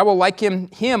them, I will liken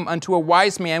him unto a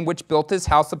wise man which built his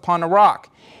house upon a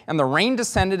rock. And the rain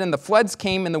descended, and the floods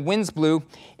came, and the winds blew,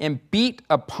 and beat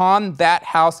upon that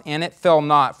house, and it fell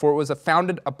not, for it was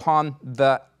founded upon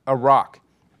a rock.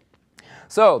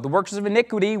 So, the workers of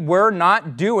iniquity were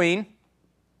not doing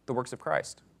the works of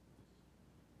Christ.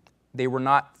 They were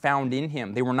not found in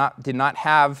him. They did not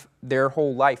have their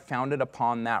whole life founded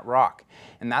upon that rock.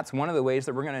 And that's one of the ways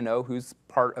that we're going to know who's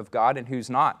part of God and who's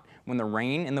not. When the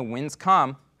rain and the winds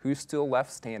come, who's still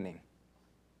left standing?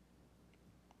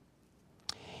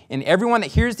 And everyone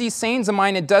that hears these sayings of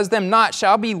mine and does them not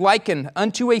shall be likened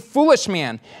unto a foolish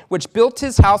man, which built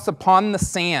his house upon the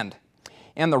sand.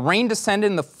 And the rain descended,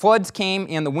 and the floods came,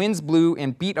 and the winds blew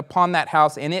and beat upon that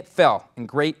house, and it fell, and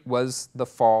great was the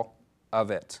fall of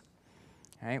it.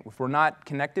 Right? If we're not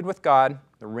connected with God,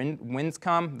 the winds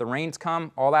come, the rains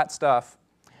come, all that stuff,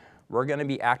 we're going to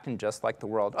be acting just like the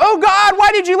world. Oh God,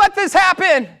 why did you let this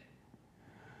happen?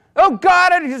 Oh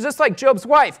God, it's just like Job's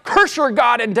wife. Curse your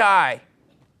God and die.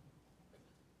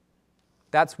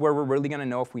 That's where we're really going to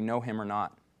know if we know him or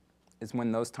not, is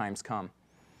when those times come.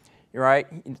 You're right.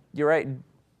 You're right.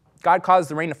 God caused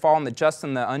the rain to fall on the just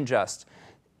and the unjust.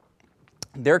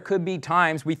 There could be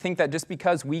times we think that just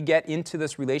because we get into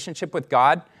this relationship with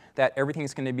God, that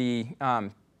everything's going to be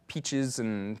peaches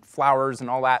and flowers and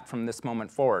all that from this moment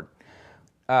forward.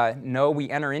 No, we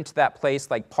enter into that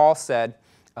place, like Paul said,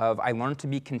 of I learn to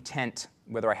be content,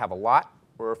 whether I have a lot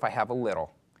or if I have a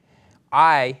little.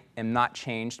 I am not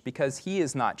changed because he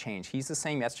is not changed. He's the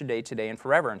same yesterday, today, and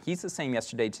forever. And he's the same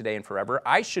yesterday, today, and forever.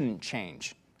 I shouldn't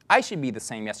change. I should be the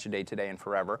same yesterday, today, and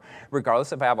forever,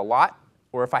 regardless if I have a lot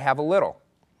or if I have a little.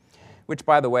 Which,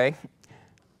 by the way,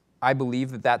 I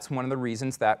believe that that's one of the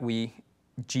reasons that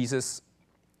Jesus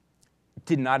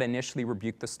did not initially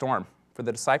rebuke the storm for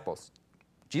the disciples.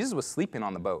 Jesus was sleeping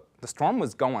on the boat. The storm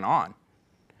was going on.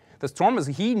 The storm was,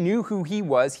 he knew who he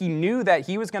was. He knew that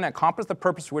he was going to accomplish the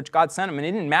purpose for which God sent him. And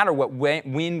it didn't matter what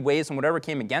wind, waves, and whatever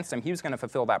came against him. He was going to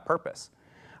fulfill that purpose.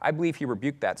 I believe he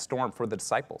rebuked that storm for the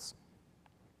disciples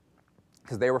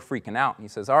because they were freaking out. And he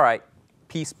says, all right,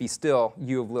 peace be still,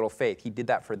 you of little faith. He did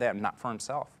that for them, not for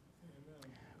himself.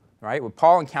 Amen. Right? When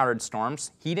Paul encountered storms,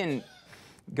 he didn't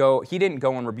go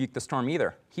and rebuke the storm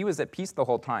either. He was at peace the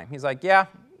whole time. He's like, yeah,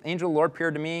 angel of the Lord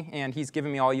appeared to me, and he's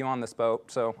given me all you on this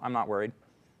boat, so I'm not worried.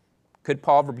 Could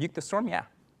Paul rebuke the storm? Yeah,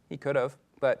 he could have,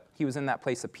 but he was in that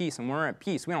place of peace. And when we're at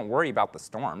peace, we don't worry about the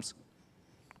storms.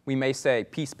 We may say,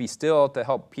 peace be still, to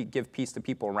help give peace to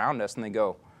people around us, and they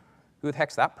go, who the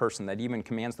heck's that person that even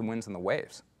commands the winds and the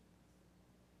waves?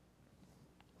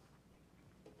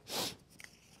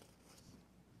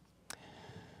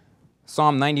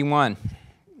 Psalm 91.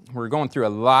 We're going through a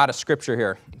lot of scripture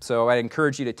here, so I'd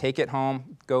encourage you to take it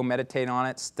home, go meditate on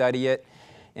it, study it,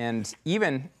 and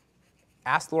even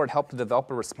ask the Lord help to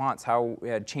develop a response, how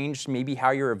change maybe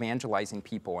how you're evangelizing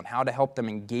people and how to help them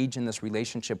engage in this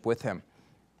relationship with him.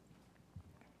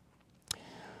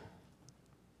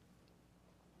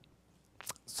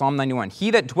 Psalm 91,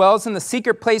 he that dwells in the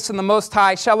secret place of the Most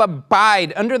High shall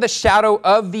abide under the shadow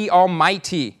of the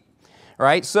Almighty. All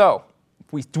right, so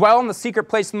if we dwell in the secret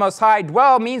place of the Most High,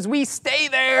 dwell means we stay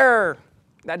there.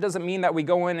 That doesn't mean that we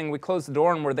go in and we close the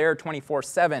door and we're there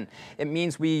 24/7. It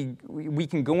means we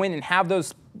can go in and have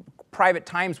those private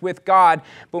times with God,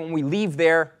 but when we leave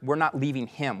there, we're not leaving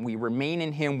him. We remain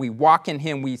in him, we walk in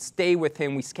him, we stay with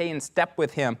him, we stay in step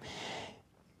with him.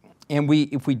 And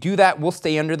if we do that, we'll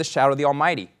stay under the shadow of the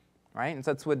Almighty, right? And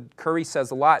that's what Curry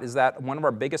says a lot, is that one of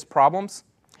our biggest problems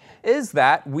is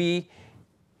that we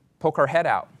poke our head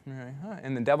out.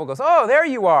 And the devil goes, oh, there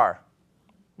you are.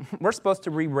 We're supposed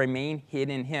to remain hid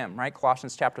in him, right?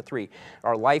 Colossians chapter 3.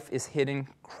 Our life is hid in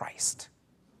Christ.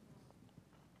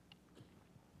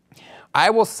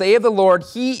 I will say of the Lord,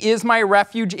 he is my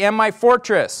refuge and my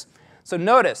fortress. So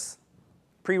notice,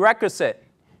 prerequisite,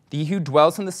 he who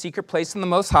dwells in the secret place in the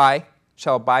Most High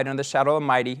shall abide under the shadow of the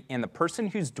Almighty, and the person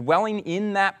who's dwelling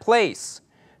in that place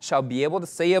shall be able to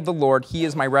say of the Lord, he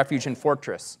is my refuge and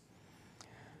fortress.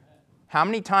 How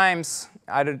many times,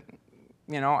 I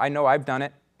know I've done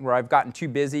it, where I've gotten too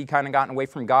busy, kind of gotten away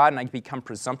from God, and I become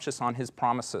presumptuous on his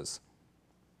promises.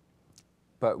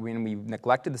 But when we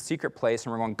neglected the secret place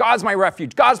and we're going, God's my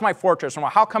refuge, God's my fortress, and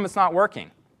well, how come it's not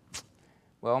working?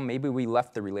 Well, maybe we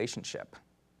left the relationship.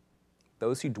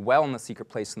 Those who dwell in the secret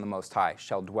place in the Most High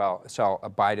shall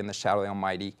abide in the shadow of the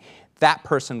Almighty. That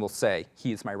person will say,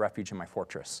 he is my refuge and my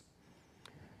fortress.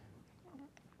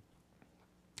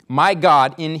 My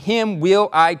God, in him will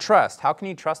I trust. How can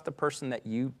you trust a person that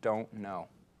you don't know?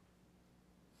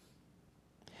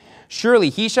 Surely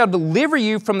he shall deliver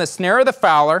you from the snare of the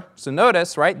fowler. So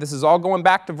notice, right, this is all going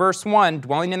back to verse 1,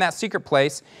 dwelling in that secret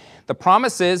place. The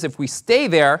promise is if we stay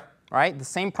there, right, the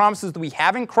same promises that we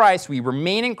have in Christ, we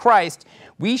remain in Christ,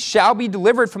 we shall be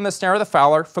delivered from the snare of the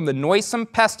fowler, from the noisome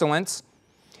pestilence.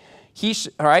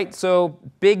 All right, so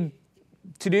big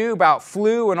to-do about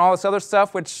flu and all this other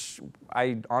stuff, which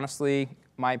I honestly,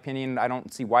 my opinion, I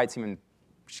don't see why it's even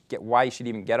why you should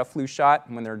even get a flu shot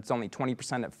when it's only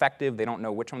 20% effective. They don't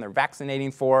know which one they're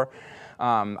vaccinating for.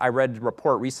 I read a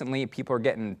report recently, people are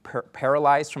getting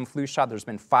paralyzed from flu shot. There's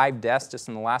been 5 deaths just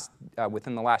in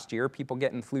within the last year, people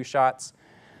getting flu shots.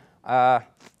 No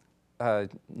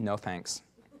thanks.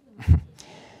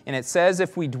 And it says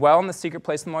if we dwell in the secret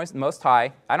place of the Most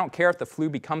High, I don't care if the flu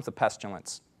becomes a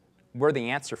pestilence. We're the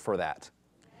answer for that.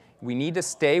 We need to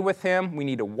stay with Him. We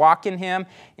need to walk in Him.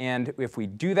 And if we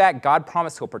do that, God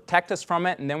promised He'll protect us from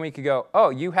it. And then we could go, oh,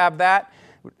 you have that?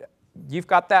 You've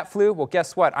got that flu? Well,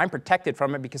 guess what? I'm protected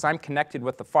from it because I'm connected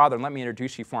with the Father. And let me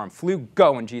introduce you for Him. Flu,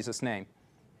 go in Jesus' name.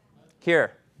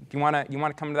 Here, you want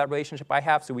to come to that relationship I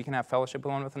have so we can have fellowship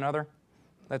one with another?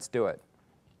 Let's do it.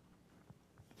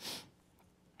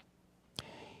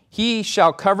 He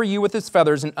shall cover you with His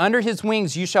feathers, and under His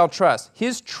wings you shall trust.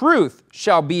 His truth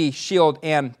shall be shield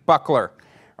and buckler.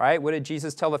 Right? What did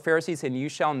Jesus tell the Pharisees? And you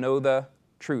shall know the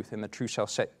truth, and the truth shall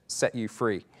set you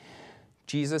free.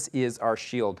 Jesus is our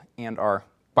shield and our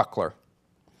buckler.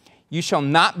 You shall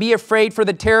not be afraid for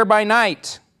the terror by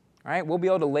night. Right? We'll be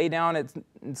able to lay down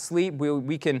and sleep.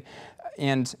 We can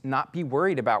and not be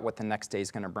worried about what the next day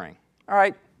is going to bring. All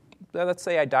right, let's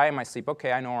say I die in my sleep.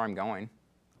 Okay, I know where I'm going.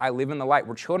 I live in the light.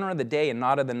 We're children of the day and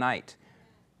not of the night.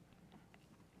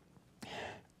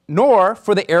 Nor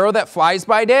for the arrow that flies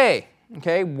by day.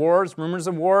 Okay, wars, rumors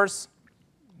of wars,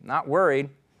 not worried.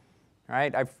 All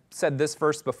right, I've said this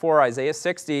verse before, Isaiah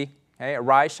 60. Okay,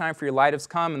 arise, shine, for your light has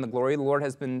come, and the glory of the Lord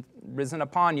has been risen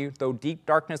upon you. Though deep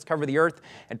darkness cover the earth,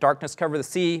 and darkness cover the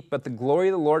sea, but the glory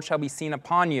of the Lord shall be seen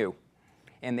upon you.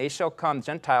 And they shall come,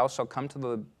 Gentiles shall come to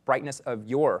the brightness of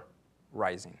your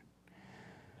rising.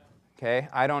 Okay,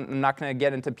 I'm not going to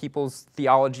get into people's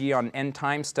theology on end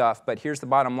time stuff, but here's the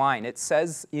bottom line. It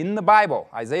says in the Bible,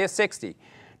 Isaiah 60,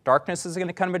 darkness is going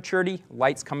to come to maturity,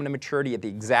 light's coming to maturity at the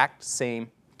exact same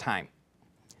time.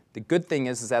 The good thing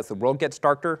is as the world gets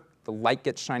darker, the light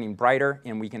gets shining brighter,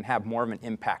 and we can have more of an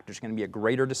impact. There's going to be a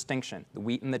greater distinction, the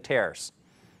wheat and the tares.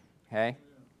 Okay?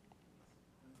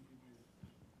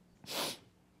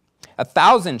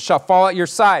 1,000 shall fall at your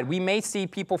side. We may see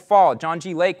people fall. John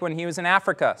G. Lake, when he was in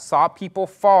Africa, saw people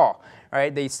fall. All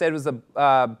right, they said it was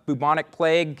a bubonic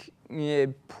plague.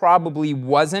 It probably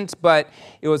wasn't, but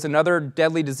it was another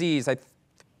deadly disease. I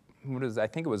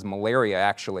think it was malaria,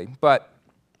 actually. But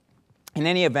in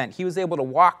any event, he was able to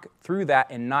walk through that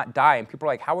and not die. And people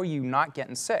are like, how are you not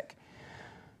getting sick?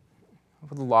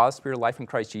 Well, the law of spirit of life in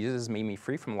Christ Jesus has made me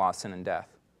free from law, sin, and death.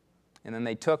 And then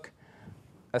they took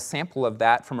a sample of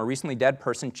that from a recently dead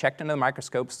person, checked into the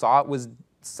microscope, saw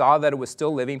that it was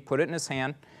still living, put it in his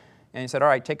hand, and he said, all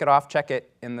right, take it off, check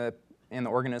it, and the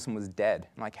organism was dead.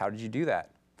 I'm like, how did you do that?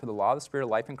 For the law of the spirit of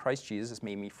life in Christ Jesus has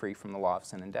made me free from the law of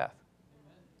sin and death.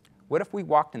 What if we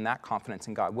walked in that confidence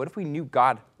in God? What if we knew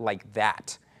God like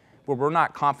that? Where we're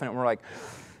not confident, we're like,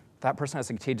 that person has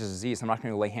a contagious disease, I'm not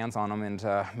going to lay hands on them, and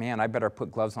man, I better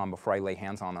put gloves on before I lay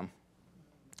hands on them.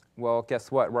 Well,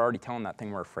 guess what? We're already telling that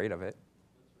thing we're afraid of it.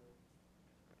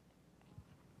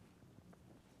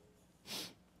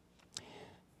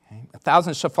 Okay.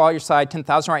 1,000 shall fall at your side,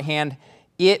 10,000 right hand,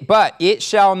 but it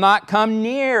shall not come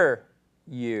near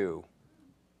you.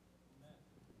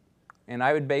 And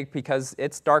I would beg, because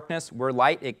it's darkness, we're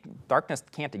light, darkness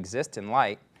can't exist in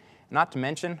light. Not to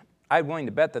mention, I'm willing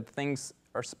to bet that things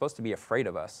are supposed to be afraid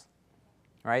of us.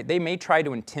 Right? They may try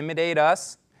to intimidate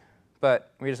us,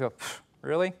 but we just go,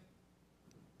 really?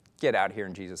 Get out of here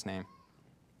in Jesus' name.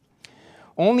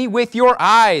 Only with your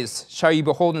eyes shall you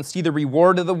behold and see the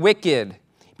reward of the wicked,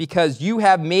 because you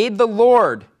have made the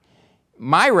Lord,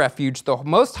 my refuge, the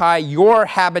Most High, your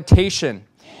habitation.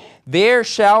 There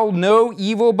shall no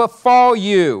evil befall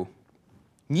you,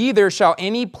 neither shall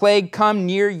any plague come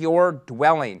near your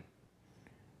dwelling.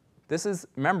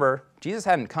 Remember, Jesus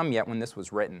hadn't come yet when this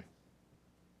was written.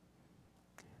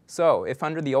 So, if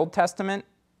under the Old Testament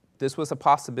this was a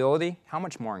possibility, how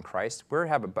much more in Christ? We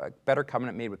have a better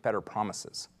covenant made with better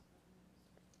promises.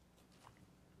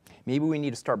 Maybe we need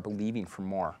to start believing for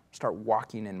more, start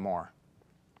walking in more.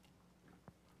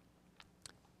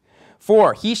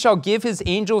 4, he shall give his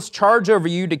angels charge over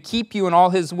you to keep you in all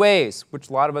his ways, which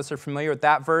a lot of us are familiar with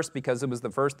that verse because it was the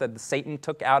verse that Satan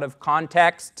took out of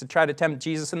context to try to tempt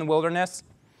Jesus in the wilderness.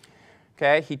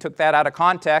 Okay, he took that out of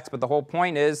context, but the whole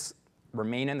point is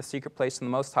remain in the secret place of the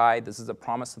Most High. This is a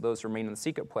promise to those who remain in the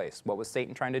secret place. What was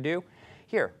Satan trying to do?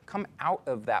 Here, come out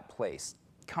of that place.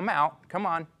 Come out. Come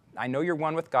on. I know you're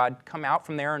one with God. Come out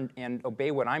from there and obey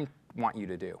what I want you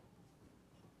to do.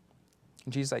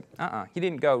 And Jesus is like, He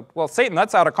didn't go, well, Satan,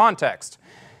 that's out of context.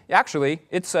 Actually,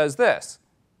 it says this.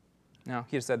 No,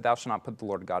 he just said, thou shalt not put the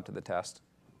Lord God to the test.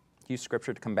 Use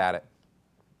Scripture to combat it.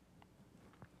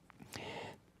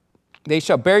 They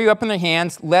shall bear you up in their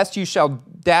hands, lest you shall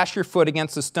dash your foot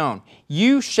against a stone.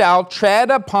 You shall tread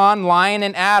upon lion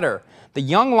and adder. The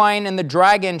young lion and the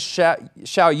dragon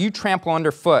shall you trample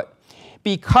underfoot.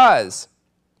 Because,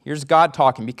 here's God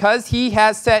talking, because he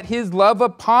has set his love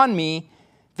upon me,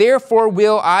 therefore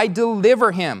will I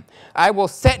deliver him. I will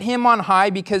set him on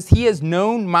high because he has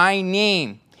known my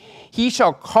name. He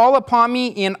shall call upon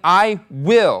me and I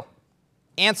will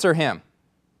answer him.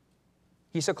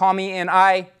 He shall call me and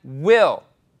I will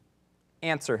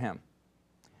answer him.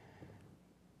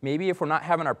 Maybe if we're not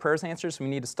having our prayers answered, we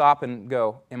need to stop and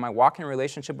go, am I walking in a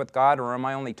relationship with God, or am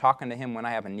I only talking to him when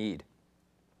I have a need?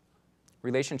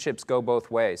 Relationships go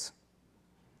both ways.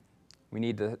 We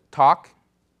need to talk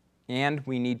and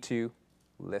we need to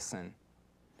listen.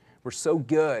 We're so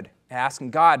good at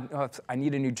asking God, oh, I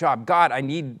need a new job. God,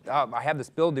 I have this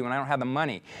bill due and I don't have the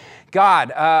money.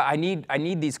 God, I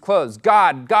need these clothes.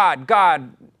 God.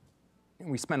 And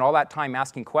we spend all that time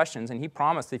asking questions, and he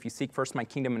promised, if you seek first my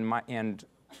kingdom and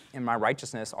my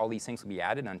righteousness, all these things will be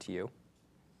added unto you.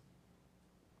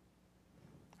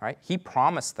 All right? He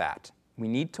promised that. We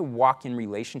need to walk in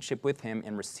relationship with him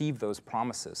and receive those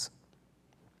promises.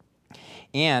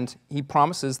 And he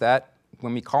promises that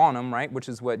when we call on him, right, which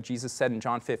is what Jesus said in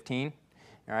John 15.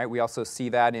 All right, we also see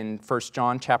that in 1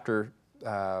 John chapter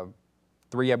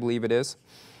 3, I believe it is.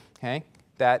 Okay,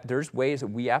 that there's ways that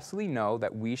we absolutely know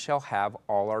that we shall have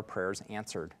all our prayers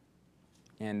answered.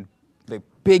 And the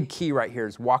big key right here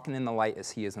is walking in the light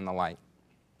as he is in the light.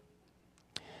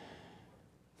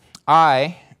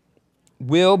 I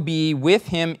will be with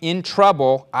him in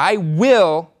trouble. I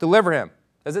will deliver him.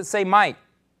 Does it say might?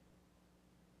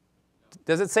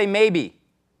 Does it say maybe?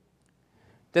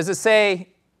 Does it say,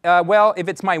 well, if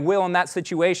it's my will in that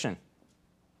situation?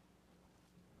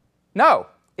 No,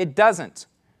 it doesn't.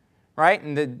 Right?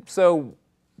 And so,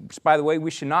 by the way,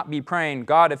 we should not be praying,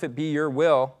 God, if it be your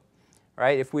will.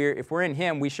 Right? If we're in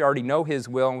him, we should already know his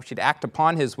will, and we should act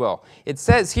upon his will. It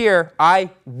says here, I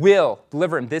will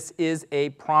deliver him. This is a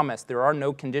promise. There are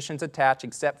no conditions attached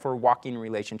except for walking in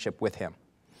relationship with him.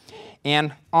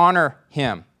 And honor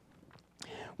him.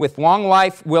 With long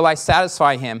life will I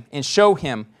satisfy him and show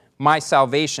him my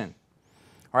salvation.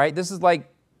 All right, this is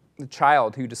like the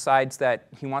child who decides that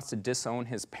he wants to disown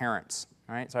his parents.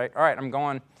 All right, so all right, I'm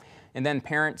going, and then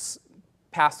parents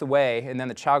pass away, and then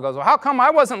the child goes, well, how come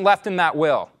I wasn't left in that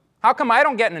will? How come I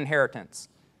don't get an inheritance?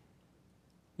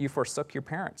 You forsook your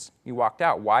parents. You walked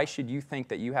out. Why should you think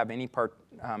that you have any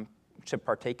should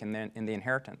partake in the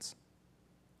inheritance?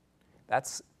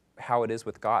 That's how it is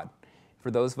with God. For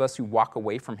those of us who walk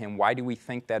away from him, why do we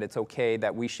think that it's okay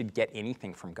that we should get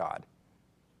anything from God?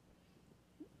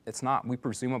 It's not. We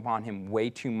presume upon him way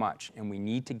too much, and we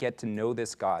need to get to know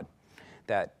this God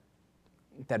that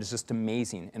is just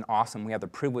amazing and awesome. We have the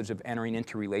privilege of entering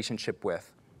into relationship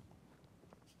with.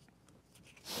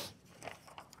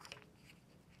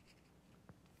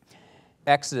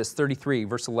 Exodus 33,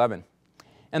 verse 11.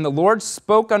 And the Lord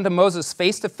spoke unto Moses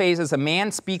face to face as a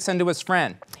man speaks unto his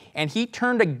friend. And he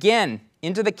turned again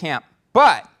into the camp.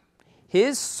 But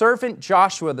his servant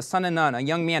Joshua, the son of Nun, a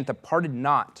young man, departed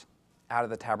not out of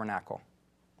the tabernacle.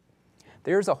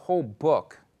 There's a whole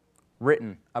book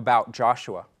written about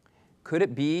Joshua. Could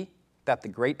it be that the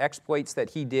great exploits that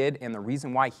he did and the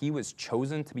reason why he was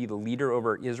chosen to be the leader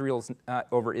over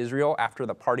Israel after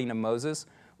the parting of Moses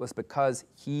was because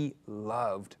he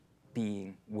loved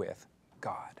being with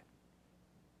God?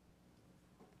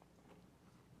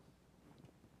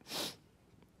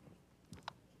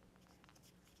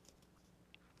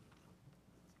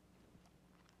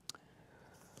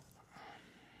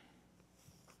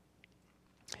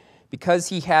 Because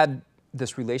he had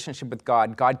this relationship with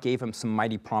God, God gave him some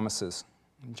mighty promises.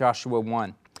 Joshua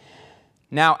 1.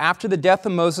 Now, after the death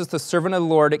of Moses, the servant of the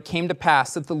Lord, it came to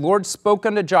pass that the Lord spoke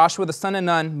unto Joshua, the son of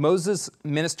Nun, Moses'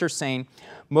 minister, saying,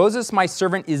 Moses, my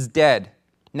servant, is dead.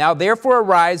 Now, therefore,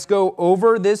 arise, go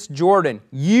over this Jordan,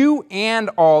 you and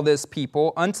all this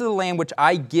people, unto the land which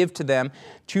I give to them,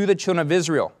 to the children of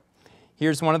Israel.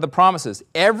 Here's one of the promises.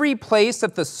 Every place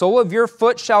that the sole of your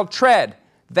foot shall tread,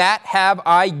 that have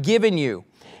I given you.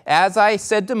 As I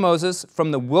said to Moses,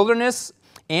 from the wilderness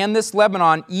and this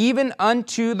Lebanon, even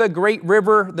unto the great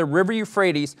river, the river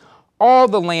Euphrates, all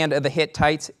the land of the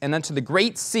Hittites, and unto the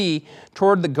great sea,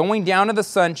 toward the going down of the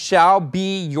sun, shall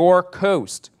be your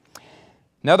coast.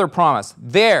 Another promise,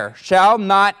 there shall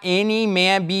not any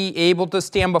man be able to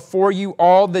stand before you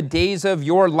all the days of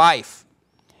your life.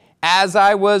 As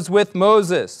I was with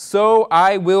Moses, so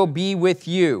I will be with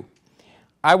you.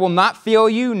 I will not fail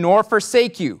you nor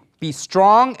forsake you. Be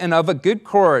strong and of a good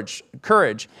courage,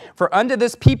 for unto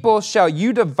this people shall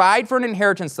you divide for an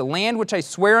inheritance the land which I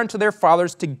swear unto their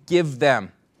fathers to give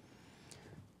them.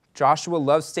 Joshua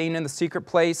loved staying in the secret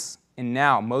place, and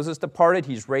now Moses departed.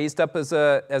 He's raised up as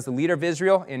the leader of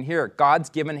Israel, and here God's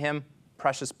given him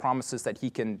precious promises that he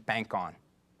can bank on.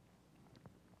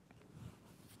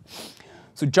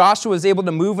 So Joshua was able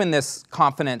to move in this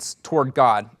confidence toward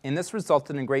God, and this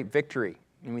resulted in great victory.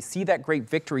 And we see that great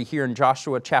victory here in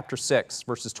Joshua chapter 6,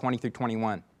 verses 20 through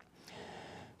 21.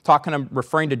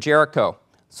 Referring to Jericho.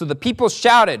 So the people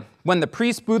shouted when the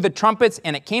priests blew the trumpets,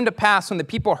 and it came to pass when the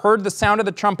people heard the sound of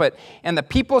the trumpet, and the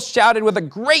people shouted with a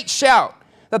great shout,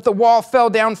 that the wall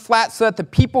fell down flat, so that the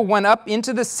people went up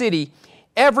into the city,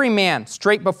 every man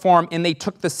straight before him, and they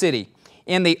took the city.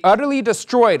 And they utterly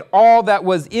destroyed all that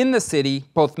was in the city,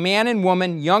 both man and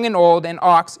woman, young and old, and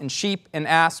ox, and sheep, and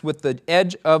ass, with the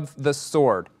edge of the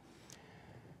sword.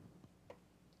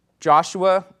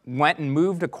 Joshua went and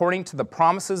moved according to the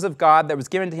promises of God that was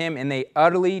given to him, and they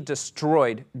utterly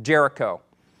destroyed Jericho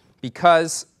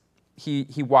because he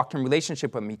walked in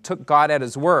relationship with him. He took God at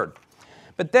his word.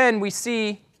 But then we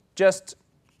see just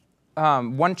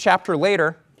one chapter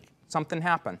later, something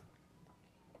happened.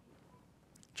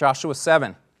 Joshua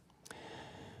 7.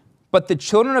 But the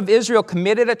children of Israel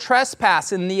committed a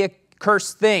trespass in the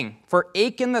accursed thing. For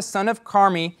Achan the son of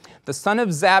Carmi, the son of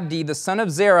Zabdi, the son of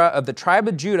Zerah of the tribe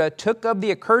of Judah, took of the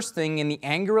accursed thing, and the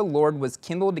anger of the Lord was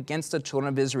kindled against the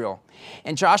children of Israel.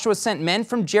 And Joshua sent men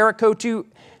from Jericho to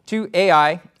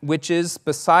Ai, which is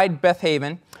beside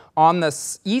Bethaven, on the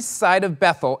east side of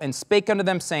Bethel, and spake unto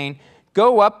them, saying,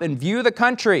 Go up and view the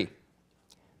country.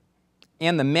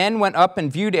 And the men went up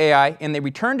and viewed Ai, and they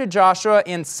returned to Joshua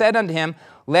and said unto him,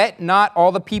 Let not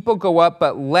all the people go up,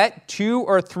 but let 2,000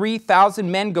 or 3,000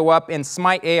 men go up and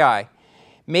smite Ai.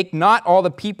 Make not all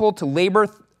the people to labor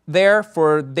there,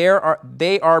 for they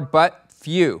are but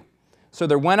few. So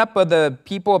there went up of the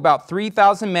people about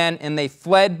 3,000 men, and they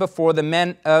fled before the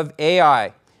men of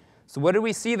Ai. So what do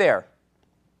we see there?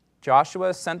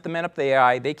 Joshua sent the men up to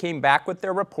Ai. They came back with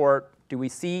their report. Do we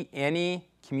see any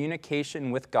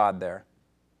communication with God there?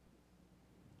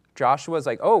 Joshua's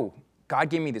like, oh, God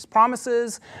gave me these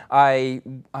promises. I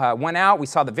went out. We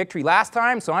saw the victory last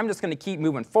time, so I'm just going to keep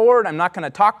moving forward. I'm not going to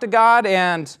talk to God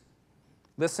and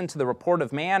listen to the report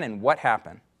of man. And what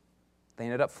happened? They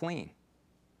ended up fleeing.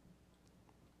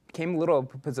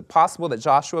 Is it possible that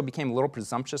Joshua became a little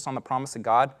presumptuous on the promise of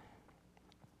God?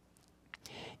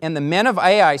 And the men of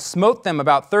Ai smote them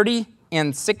about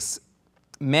 36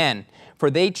 men,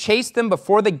 for they chased them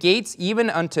before the gates even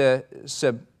unto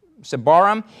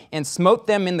Shebarim, and smote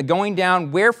them in the going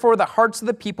down, wherefore the hearts of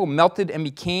the people melted and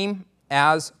became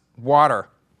as water.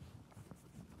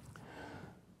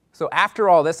 So after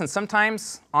all this, and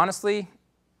sometimes, honestly,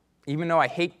 even though I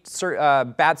hate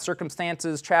bad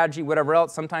circumstances, tragedy, whatever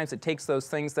else, sometimes it takes those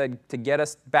things to get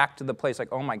us back to the place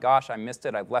like, oh my gosh, I missed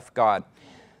it, I've left God.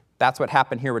 That's what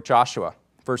happened here with Joshua.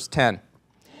 Verse 10.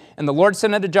 And the Lord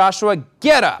said unto Joshua,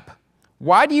 Get up.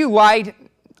 Why do you lie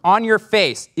on your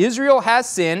face? Israel has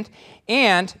sinned,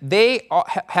 and they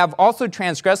have also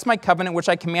transgressed my covenant which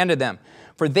I commanded them.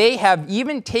 For they have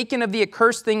even taken of the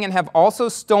accursed thing, and have also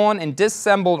stolen and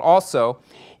dissembled also,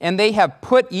 and they have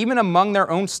put even among their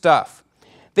own stuff.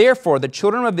 Therefore the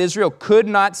children of Israel could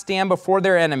not stand before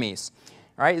their enemies.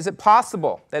 All right, is it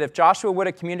possible that if Joshua would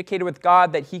have communicated with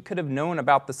God, that he could have known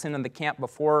about the sin in the camp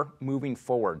before moving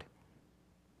forward?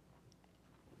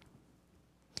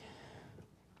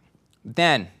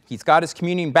 Then he's got his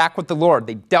communion back with the Lord.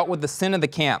 They dealt with the sin of the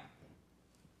camp.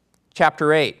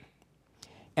 Chapter 8.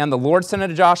 And the Lord said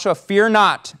unto Joshua, Fear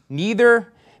not,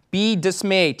 neither be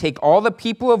dismayed. Take all the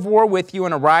people of war with you,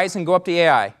 and arise and go up to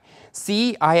Ai.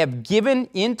 See, I have given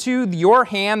into your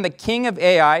hand the king of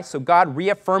Ai, so God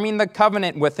reaffirming the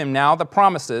covenant with him now, the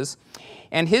promises,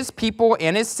 and his people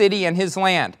and his city and his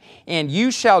land. And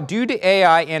you shall do to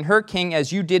Ai and her king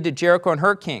as you did to Jericho and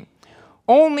her king.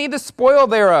 Only the spoil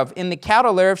thereof and the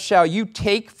cattle thereof shall you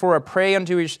take for a prey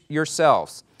unto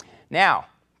yourselves. Now,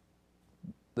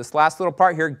 this last little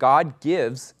part here, God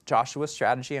gives Joshua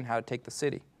strategy on how to take the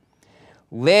city.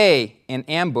 Lay an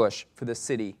ambush for the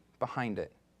city behind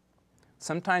it.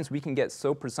 Sometimes we can get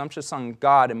so presumptuous on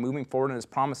God and moving forward in his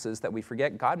promises that we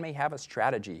forget God may have a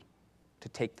strategy to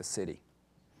take the city.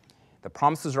 The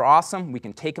promises are awesome. We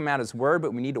can take him at his word,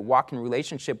 but we need to walk in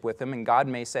relationship with him, and God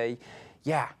may say,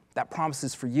 yeah, that promise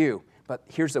is for you, but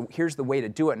here's the way to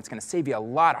do it, and it's going to save you a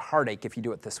lot of heartache if you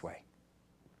do it this way.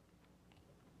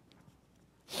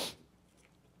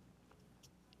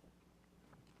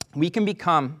 We can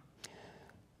become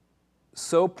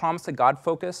so promise to God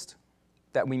focused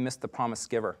that we miss the promise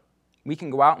giver. We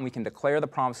can go out and we can declare the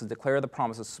promises,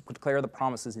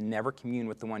 and never commune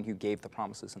with the one who gave the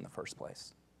promises in the first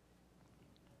place.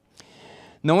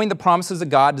 Knowing the promises of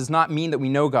God does not mean that we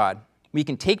know God. We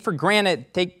can take for granted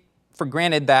that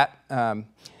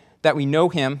we know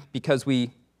him because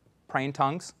we pray in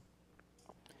tongues,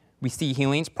 we see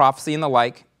healings, prophecy, and the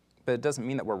like, but it doesn't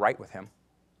mean that we're right with him.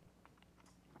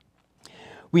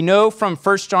 We know from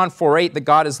 1 John 4:8 that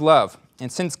God is love.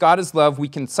 And since God is love, we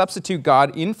can substitute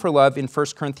God in for love in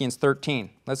 1 Corinthians 13.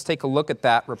 Let's take a look at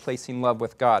that, replacing love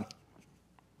with God.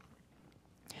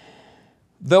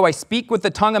 Though I speak with the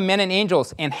tongue of men and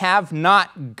angels and have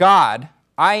not God,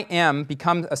 I am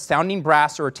become a sounding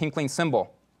brass or a tinkling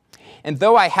cymbal. And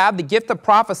though I have the gift of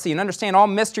prophecy and understand all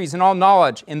mysteries and all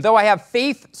knowledge, and though I have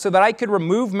faith so that I could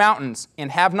remove mountains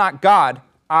and have not God,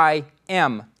 I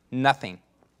am nothing.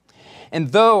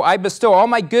 And though I bestow all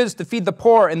my goods to feed the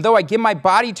poor, and though I give my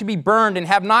body to be burned and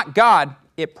have not God,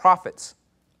 it profits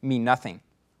me nothing.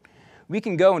 We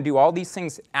can go and do all these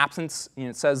things in absence,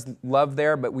 it says love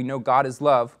there, but we know God is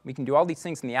love. We can do all these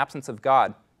things in the absence of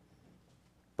God.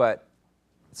 But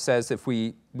it says if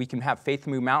we can have faith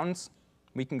to move mountains,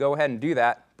 we can go ahead and do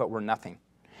that, but we're nothing.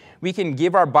 We can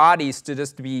give our bodies to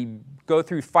just go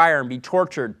through fire and be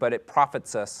tortured, but it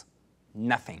profits us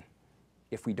nothing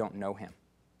if we don't know him.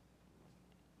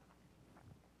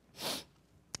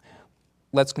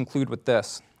 Let's conclude with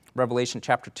this. Revelation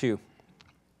chapter 2,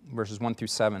 verses 1 through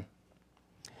 7.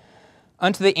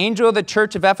 Unto the angel of the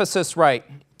church of Ephesus write,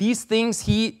 these things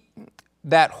he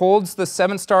that holds the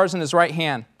 7 stars in his right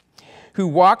hand, who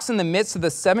walks in the midst of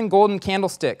the 7 golden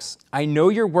candlesticks. I know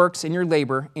your works and your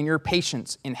labor and your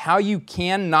patience, and how you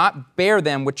cannot bear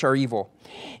them which are evil.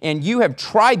 And you have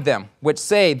tried them which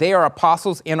say they are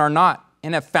apostles and are not,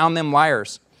 and have found them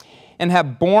liars. And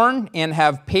have borne and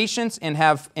have patience and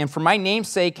for my name's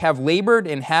sake have labored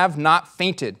and have not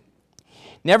fainted.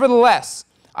 Nevertheless,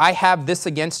 I have this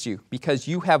against you, because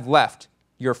you have left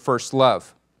your first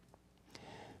love.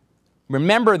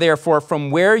 Remember, therefore,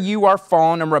 from where you are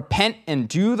fallen, and repent and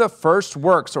do the first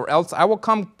works, or else I will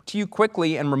come to you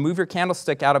quickly and remove your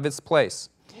candlestick out of its place,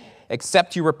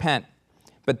 except you repent.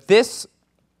 But this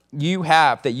you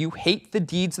have, that you hate the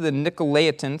deeds of the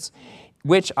Nicolaitans,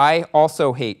 which I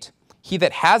also hate. He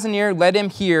that has an ear, let him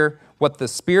hear what the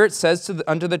Spirit says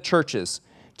unto the churches.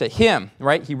 To him,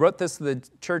 right? He wrote this to the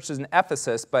churches in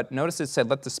Ephesus, but notice it said,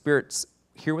 let the Spirit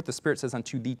hear what the Spirit says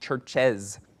unto the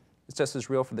churches. It's just as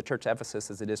real for the church of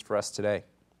Ephesus as it is for us today.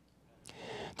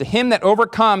 To him that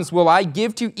overcomes will I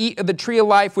give to eat of the tree of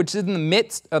life, which is in the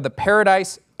midst of the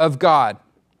paradise of God.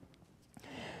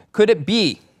 Could it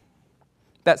be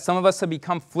that some of us have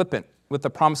become flippant with the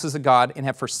promises of God and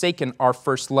have forsaken our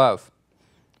first love?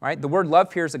 Right? The word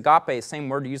love here is agape, same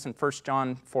word used in 1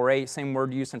 John 4:8, same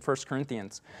word used in 1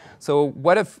 Corinthians. So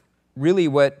what if really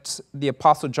what the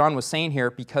Apostle John was saying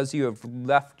here, because you have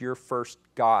left your first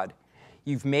God,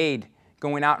 you've made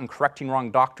going out and correcting wrong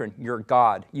doctrine your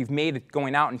God. You've made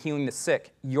going out and healing the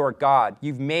sick your God.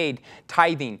 You've made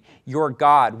tithing your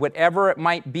God. Whatever it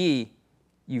might be,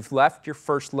 you've left your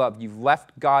first love. You've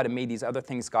left God and made these other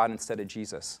things God instead of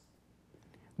Jesus.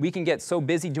 We can get so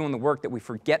busy doing the work that we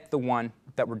forget the one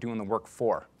that we're doing the work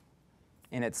for.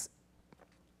 And it's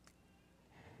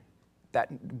that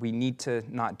we need to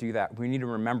not do that. We need to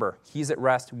remember he's at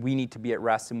rest, we need to be at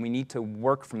rest, and we need to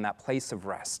work from that place of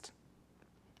rest.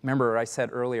 Remember what I said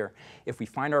earlier, if we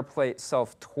find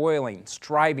ourselves toiling,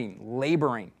 striving,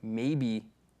 laboring, maybe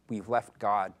we've left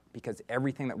God, because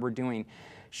everything that we're doing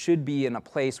should be in a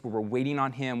place where we're waiting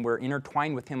on him, we're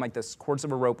intertwined with him like the cords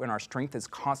of a rope, and our strength is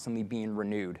constantly being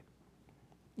renewed.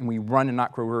 And we run and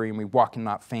not grow weary, and we walk and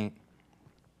not faint.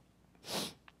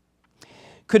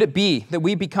 Could it be that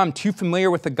we become too familiar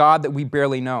with the God that we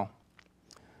barely know?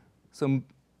 So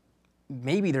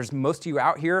maybe there's most of you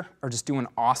out here are just doing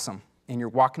awesome, and you're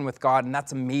walking with God, and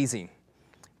that's amazing.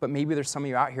 But maybe there's some of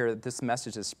you out here that this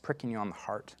message is pricking you on the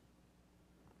heart.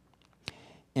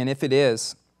 And if it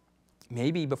is,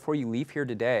 maybe before you leave here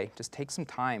today, just take some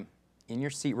time in your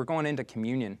seat. We're going into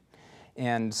communion,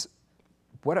 and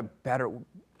what a better,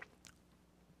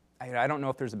 I don't know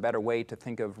if there's a better way to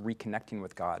think of reconnecting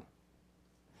with God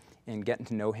and getting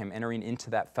to know him, entering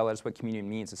into that fellowship. That's what communion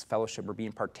means, is fellowship. We're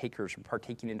being partakers. We're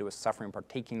partaking into his suffering,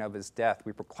 partaking of his death.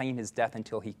 We proclaim his death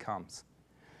until he comes.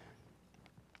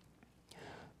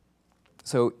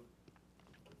 So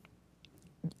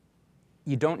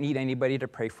you don't need anybody to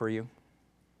pray for you.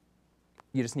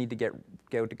 You just need to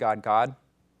go to God. God,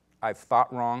 I've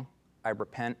thought wrong. I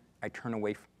repent. I turn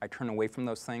away from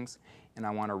those things, and I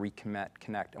want to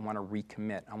connect. I want to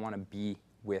recommit. I want to be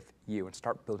with you and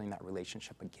start building that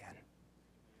relationship again.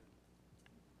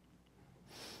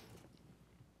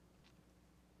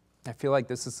 I feel like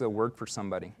this is a word for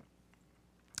somebody.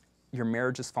 Your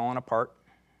marriage has fallen apart,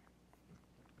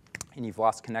 and you've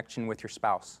lost connection with your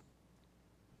spouse.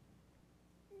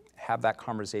 Have that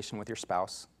conversation with your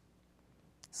spouse.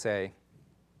 Say,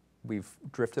 we've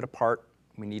drifted apart,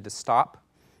 we need to stop,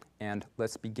 and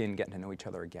let's begin getting to know each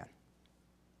other again.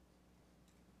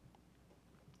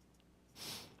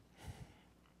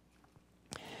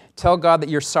 Tell God that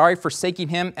you're sorry for forsaking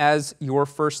him as your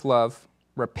first love.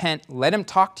 Repent. Let him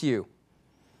talk to you.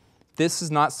 This is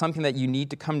not something that you need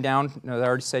to come down. I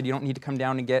already said you don't need to come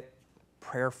down and get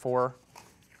prayer for.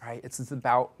 Right? It's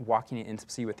about walking in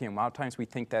intimacy with him. A lot of times we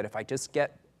think that if I just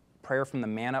get prayer from the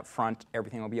man up front,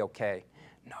 everything will be okay.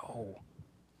 No.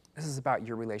 This is about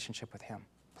your relationship with him.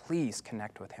 Please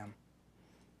connect with him.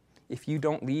 If you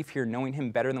don't leave here knowing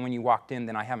him better than when you walked in,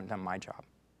 then I haven't done my job.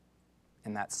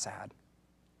 And that's sad.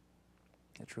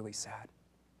 It's really sad.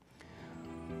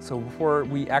 So before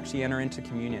we actually enter into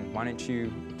communion, why don't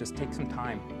you just take some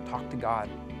time, talk to God,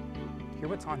 hear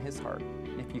what's on his heart.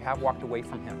 If you have walked away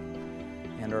from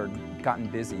him and are gotten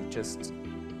busy, just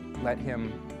let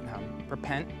him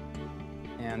repent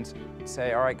and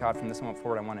say, all right, God, from this moment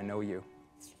forward, I want to know you.